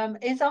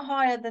 Is a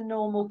higher than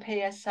normal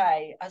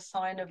PSA a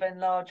sign of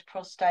enlarged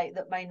prostate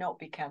that may not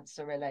be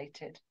cancer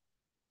related?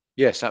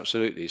 Yes,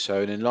 absolutely.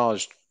 So an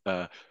enlarged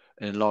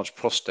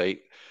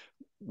prostate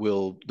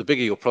the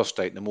bigger your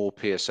prostate, the more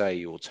PSA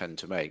you will tend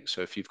to make.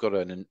 So if you've got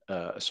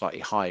a slightly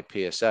high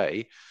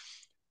PSA,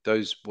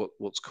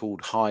 what's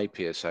called high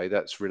PSA,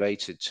 that's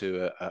related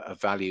to a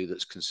value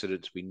that's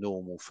considered to be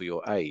normal for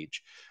your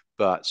age.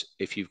 But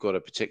if you've got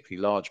a particularly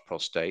large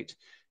prostate,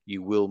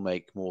 you will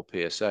make more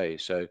PSA.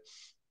 So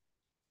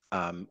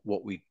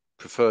what we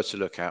prefer to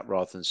look at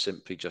rather than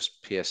simply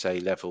just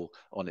PSA level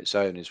on its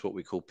own is what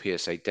we call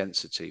PSA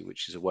density,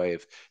 which is a way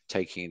of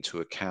taking into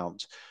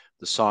account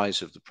the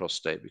size of the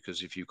prostate,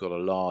 because if you've got a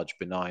large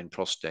benign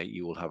prostate,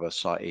 you will have a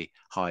slightly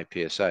high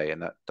PSA,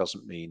 and that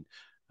doesn't mean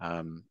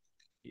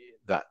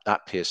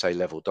that PSA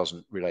level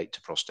doesn't relate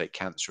to prostate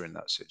cancer in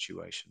that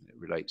situation. It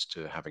relates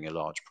to having a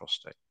large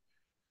prostate.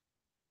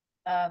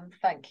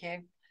 Thank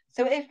you.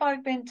 So if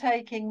I've been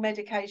taking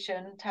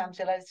medication,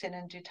 tamsulosin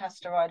and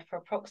dutasteride for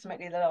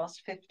approximately the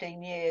last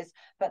 15 years,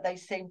 but they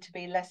seem to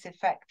be less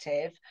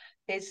effective,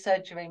 is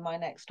surgery my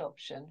next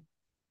option?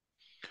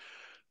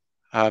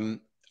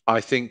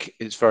 I think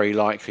it's very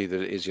likely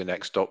that it is your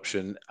next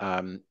option.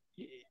 Again,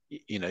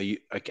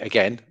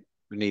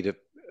 we need a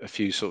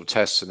few sort of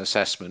tests and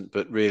assessment,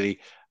 but really,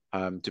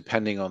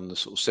 depending on the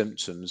sort of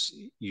symptoms,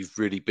 you've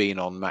really been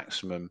on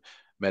maximum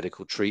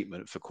medical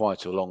treatment for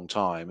quite a long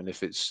time. And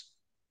if it's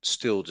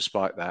still,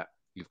 despite that,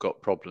 you've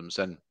got problems,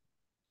 then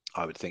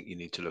I would think you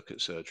need to look at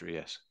surgery,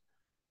 yes.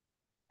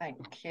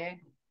 Thank you.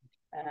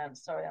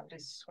 Sorry, I'm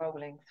just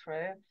scrolling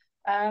through.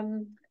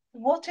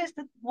 What is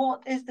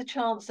the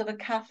chance of a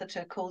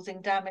catheter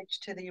causing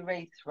damage to the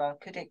urethra?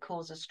 Could it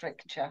cause a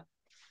stricture?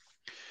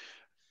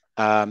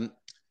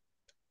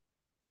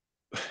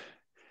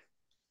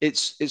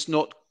 It's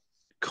not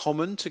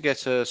common to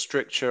get a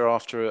stricture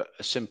after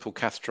a simple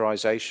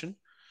catheterization.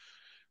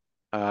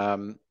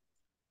 I'm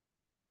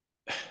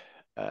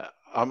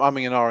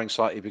umming and ahhing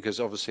slightly because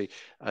obviously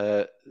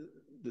there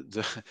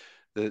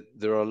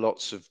are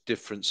lots of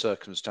different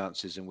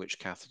circumstances in which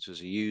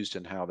catheters are used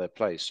and how they're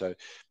placed. So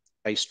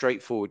a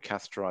straightforward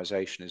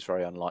catheterization is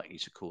very unlikely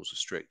to cause a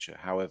stricture.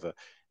 However,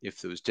 if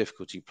there was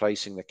difficulty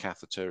placing the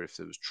catheter, if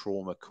there was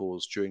trauma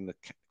caused during the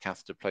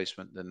catheter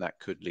placement, then that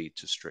could lead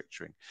to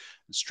stricturing.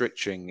 And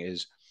stricturing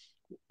is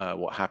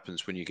what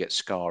happens when you get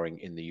scarring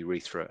in the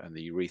urethra, and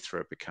the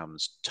urethra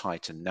becomes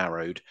tight and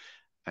narrowed,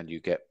 and you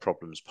get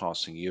problems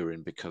passing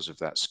urine because of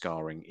that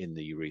scarring in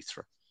the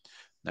urethra.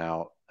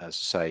 Now, as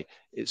I say,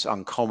 it's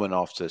uncommon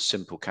after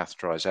simple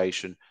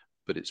catheterization,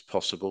 but it's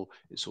possible.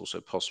 It's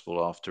also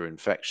possible after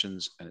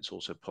infections, and it's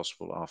also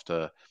possible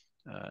after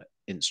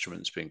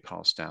instruments being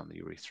passed down the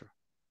urethra.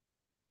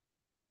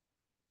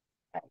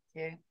 Thank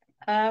you.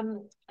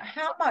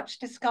 How much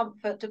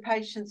discomfort do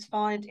patients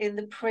find in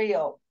the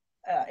pre-op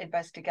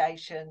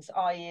investigations,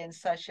 i.e.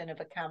 insertion of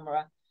a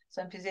camera?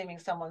 So I'm presuming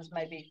someone's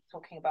maybe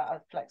talking about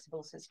a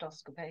flexible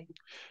cystoscopy.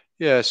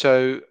 Yeah,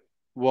 so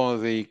one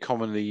of the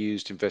commonly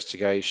used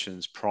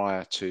investigations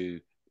prior to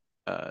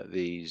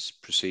these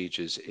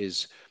procedures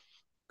is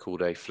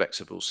called a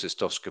flexible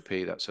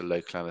cystoscopy. That's a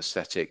local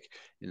anesthetic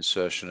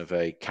insertion of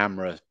a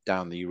camera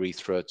down the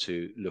urethra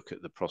to look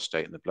at the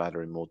prostate and the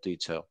bladder in more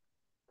detail.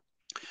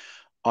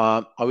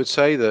 I would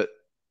say that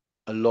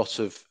a lot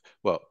of,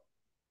 well,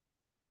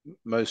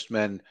 most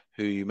men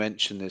who you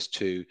mention this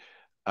to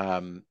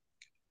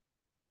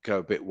go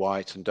a bit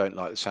white and don't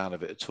like the sound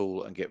of it at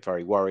all and get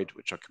very worried,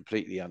 which I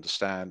completely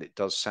understand. It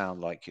does sound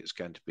like it's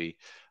going to be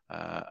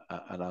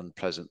an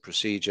unpleasant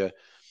procedure.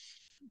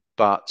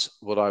 But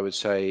what I would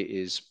say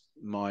is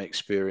my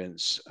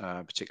experience,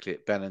 particularly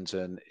at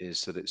Benenden,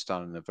 is that it's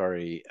done in a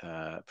very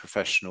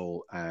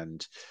professional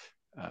and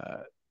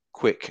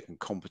quick and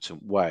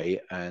competent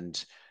way.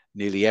 And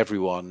nearly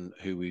everyone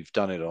who we've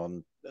done it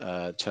on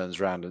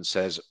turns around and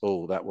says,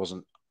 oh, that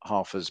wasn't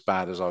half as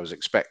bad as I was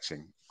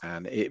expecting.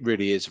 And it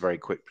really is a very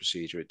quick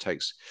procedure. It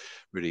takes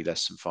really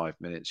less than 5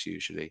 minutes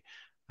usually.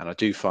 And I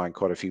do find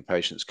quite a few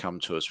patients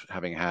come to us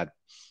having had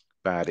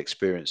bad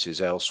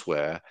experiences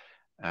elsewhere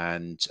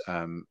and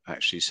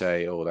actually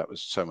say, oh, that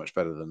was so much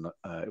better than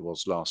it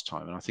was last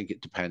time. And I think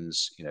it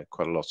depends, you know,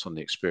 quite a lot on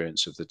the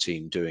experience of the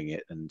team doing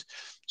it. And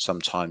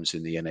sometimes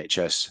in the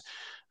NHS,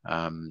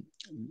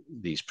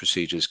 these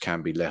procedures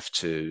can be left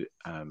to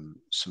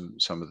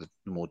some of the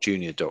more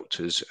junior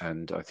doctors,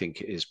 and I think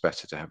it is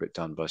better to have it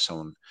done by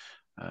someone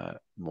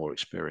more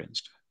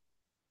experienced.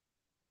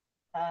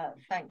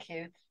 Thank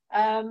you.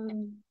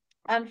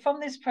 And from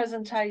this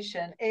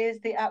presentation, is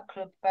the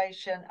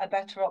Aquablation a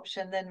better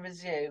option than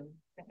Resume?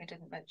 I think we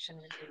didn't mention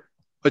Resume.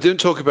 I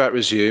didn't talk about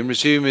Resume.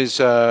 Resume is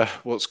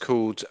what's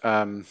called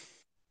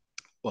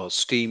well,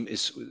 steam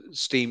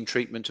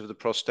treatment of the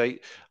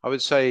prostate. I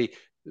would say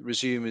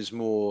Resume is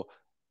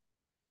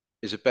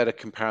a better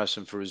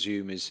comparison for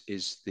Resume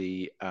is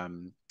the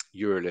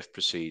urolift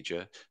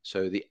procedure.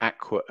 So the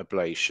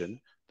Aquablation,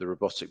 the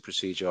robotic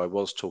procedure I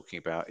was talking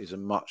about, is a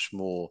much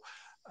more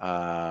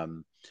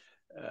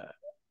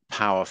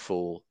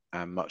powerful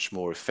and much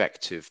more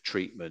effective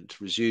treatment.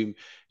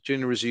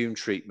 During the Resume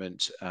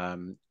treatment,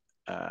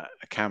 a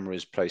camera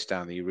is placed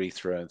down the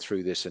urethra, and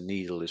through this a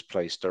needle is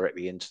placed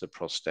directly into the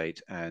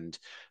prostate and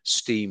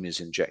steam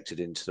is injected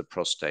into the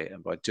prostate,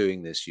 and by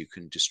doing this you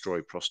can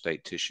destroy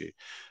prostate tissue.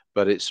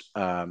 But it's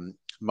a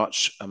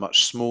much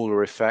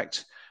smaller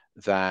effect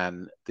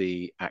than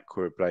the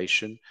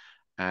Aquablation,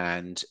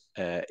 and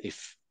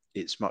if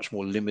it's much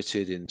more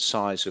limited in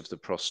size of the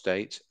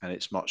prostate, and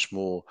it's much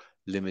more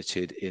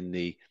limited in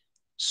the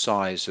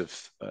size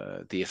of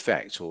the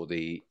effect or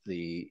the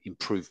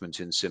improvement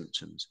in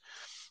symptoms.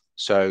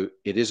 So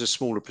it is a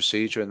smaller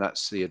procedure, and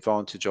that's the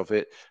advantage of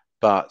it.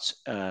 But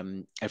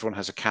everyone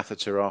has a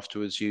catheter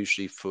afterwards,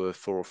 usually for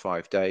 4 or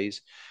 5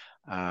 days.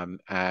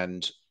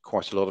 And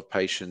quite a lot of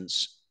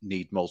patients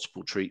need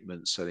multiple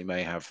treatments. So they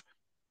may have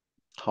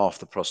half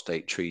the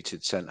prostate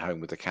treated, sent home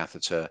with a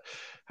catheter,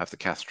 have the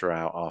catheter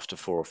out after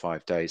 4 or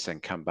 5 days, then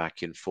come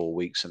back in 4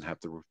 weeks and have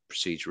the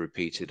procedure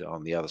repeated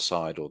on the other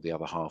side or the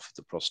other half of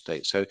the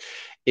prostate. So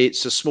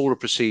it's a smaller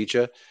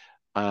procedure,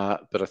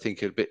 but I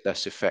think a bit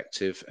less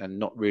effective and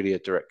not really a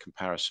direct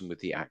comparison with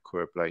the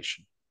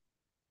Aquablation.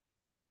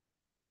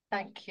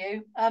 Thank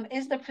you.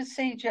 Is the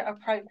procedure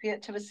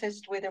appropriate to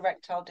assist with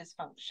erectile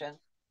dysfunction?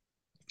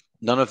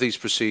 None of these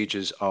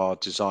procedures are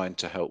designed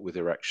to help with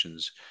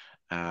erections,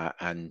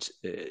 and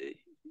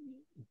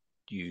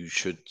you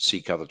should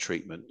seek other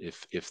treatment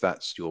if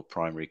that's your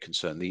primary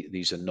concern.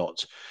 These are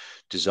not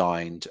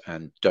designed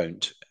and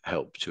don't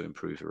help to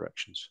improve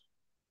erections.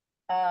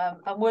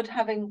 And would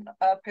having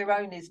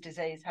Peyronie's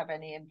disease have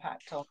any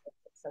impact on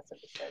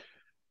accessibility?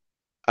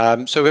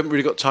 So we haven't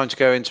really got time to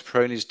go into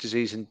Peyronie's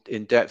disease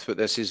in depth, but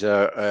this is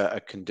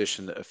a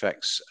condition that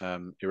affects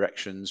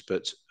erections.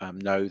 But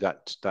no,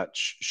 that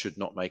should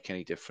not make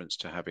any difference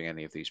to having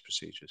any of these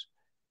procedures.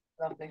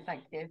 Lovely,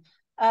 thank you.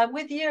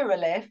 With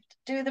Urolift,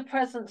 do the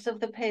presence of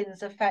the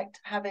pins affect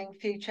having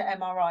future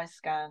MRI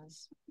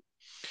scans?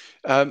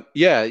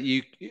 Yeah,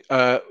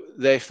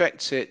 they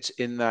affect it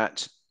in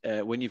that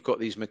when you've got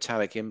these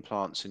metallic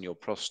implants in your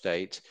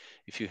prostate,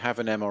 if you have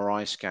an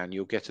MRI scan,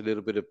 you'll get a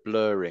little bit of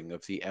blurring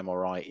of the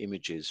MRI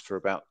images for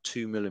about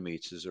 2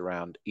 millimeters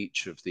around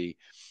each of the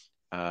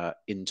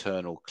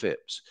internal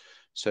clips.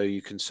 So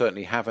you can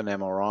certainly have an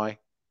MRI.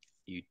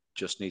 You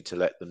just need to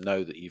let them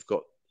know that you've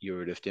got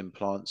Urolift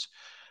implants.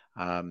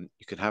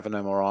 You can have an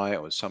MRI,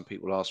 or some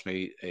people ask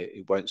me,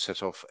 it won't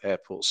set off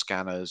airport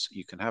scanners.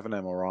 You can have an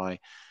MRI.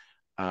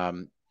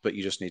 But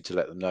you just need to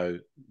let them know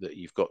that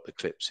you've got the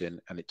clips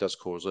in, and it does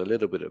cause a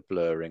little bit of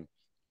blurring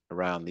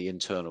around the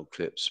internal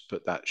clips,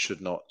 but that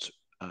should not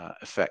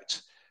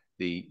affect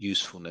the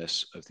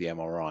usefulness of the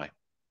MRI.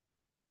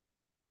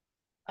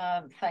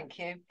 Thank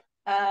you.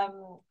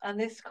 And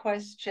this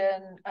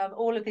question,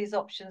 all of these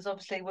options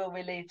obviously will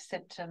relieve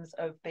symptoms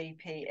of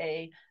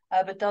BPE,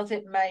 but does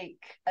it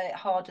make it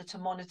harder to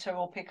monitor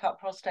or pick up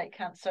prostate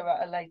cancer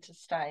at a later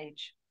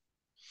stage?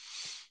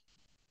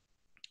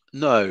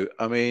 No,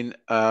 I mean,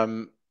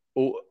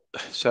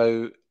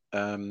 so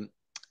um,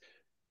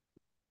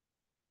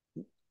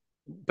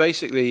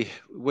 basically,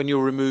 when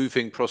you're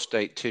removing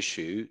prostate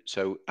tissue,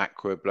 so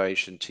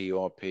aquablation,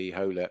 TURP,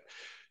 HOLEP,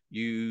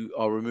 you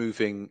are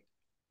removing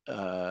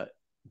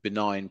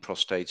benign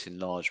prostate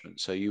enlargement.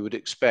 So you would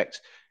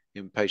expect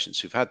in patients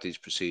who've had these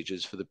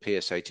procedures for the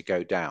PSA to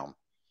go down.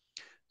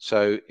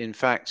 So in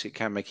fact, it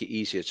can make it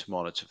easier to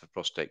monitor for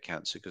prostate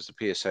cancer because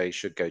the PSA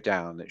should go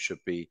down. It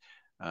should be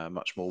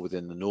much more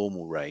within the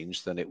normal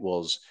range than it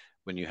was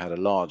when you had a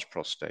large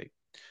prostate.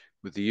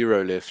 With the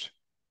UroLift,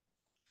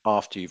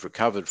 after you've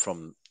recovered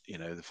from,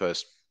 the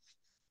first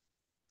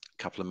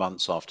couple of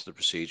months after the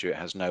procedure, it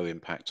has no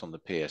impact on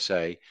the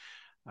PSA.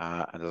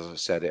 And as I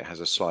said, it has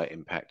a slight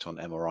impact on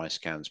MRI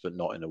scans, but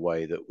not in a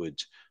way that would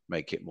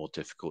make it more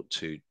difficult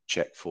to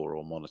check for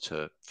or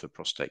monitor for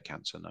prostate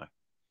cancer, no.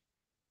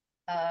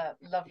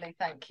 Lovely,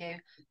 thank you.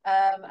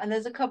 And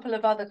there's a couple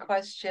of other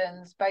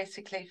questions,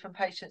 basically from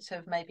patients who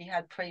have maybe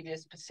had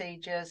previous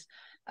procedures,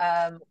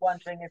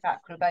 wondering if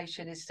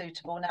aquablation is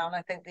suitable now. And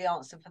I think the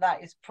answer for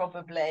that is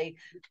probably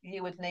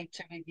you would need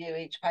to review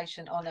each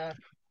patient on a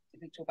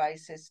individual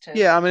basis to.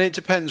 Yeah, I mean, it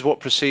depends what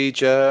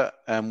procedure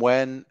and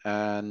when.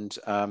 And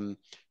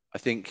I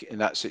think in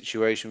that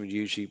situation, we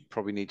usually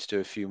probably need to do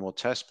a few more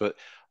tests. But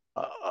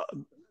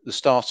the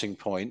starting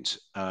point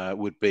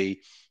would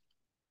be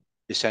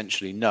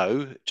essentially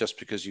no. Just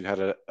because you had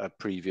a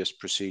previous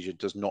procedure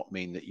does not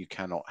mean that you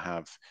cannot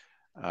have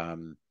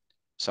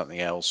something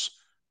else,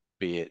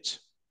 be it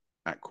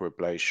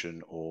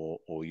aquablation or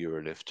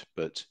UroLift.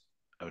 But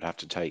I would have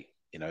to take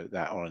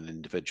that on an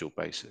individual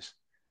basis.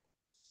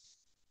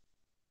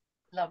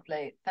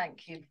 Lovely,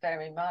 thank you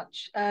very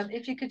much.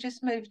 If you could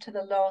just move to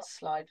the last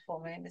slide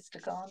for me,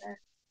 Mr. Garnett.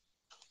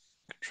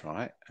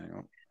 Try it. Hang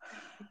on.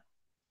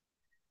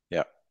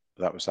 Yeah,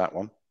 that was that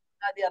one.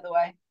 The other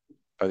way.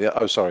 Oh, yeah.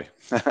 Oh, sorry.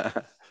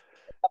 There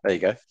you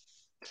go.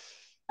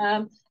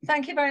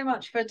 Thank you very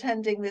much for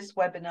attending this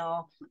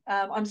webinar.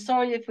 I'm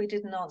sorry if we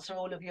didn't answer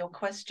all of your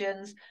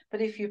questions,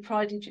 but if you've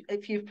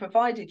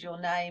provided your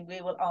name,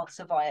 we will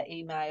answer via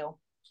email.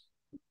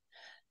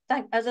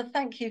 As a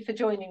thank you for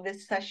joining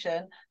this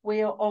session,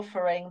 we are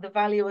offering the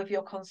value of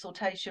your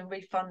consultation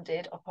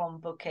refunded upon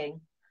booking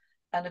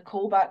and a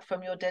callback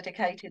from your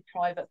dedicated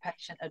private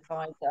patient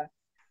advisor.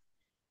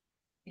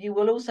 You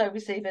will also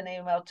receive an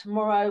email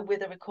tomorrow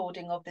with a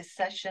recording of this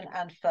session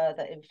and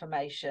further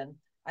information,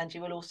 and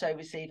you will also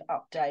receive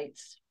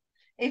updates.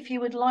 If you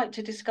would like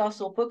to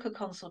discuss or book a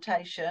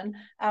consultation,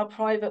 our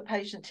private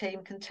patient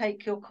team can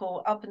take your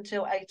call up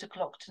until 8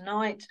 o'clock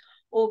tonight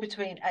or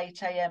between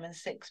 8 a.m. and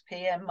 6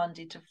 p.m.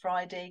 Monday to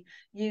Friday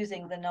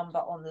using the number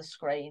on the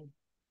screen.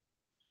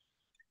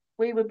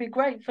 We would be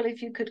grateful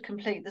if you could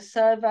complete the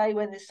survey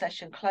when this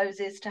session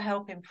closes to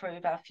help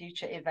improve our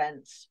future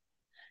events.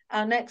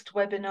 Our next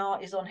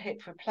webinar is on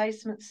hip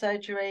replacement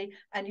surgery,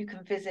 and you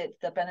can visit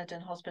the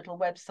Benenden Hospital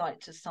website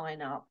to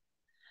sign up.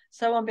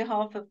 So on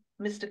behalf of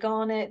Mr.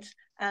 Garnett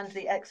and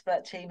the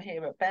expert team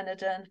here at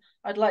Benenden,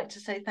 I'd like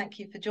to say thank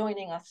you for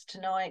joining us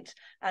tonight,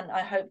 and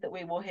I hope that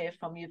we will hear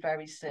from you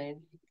very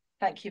soon.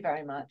 Thank you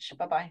very much.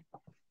 Bye-bye.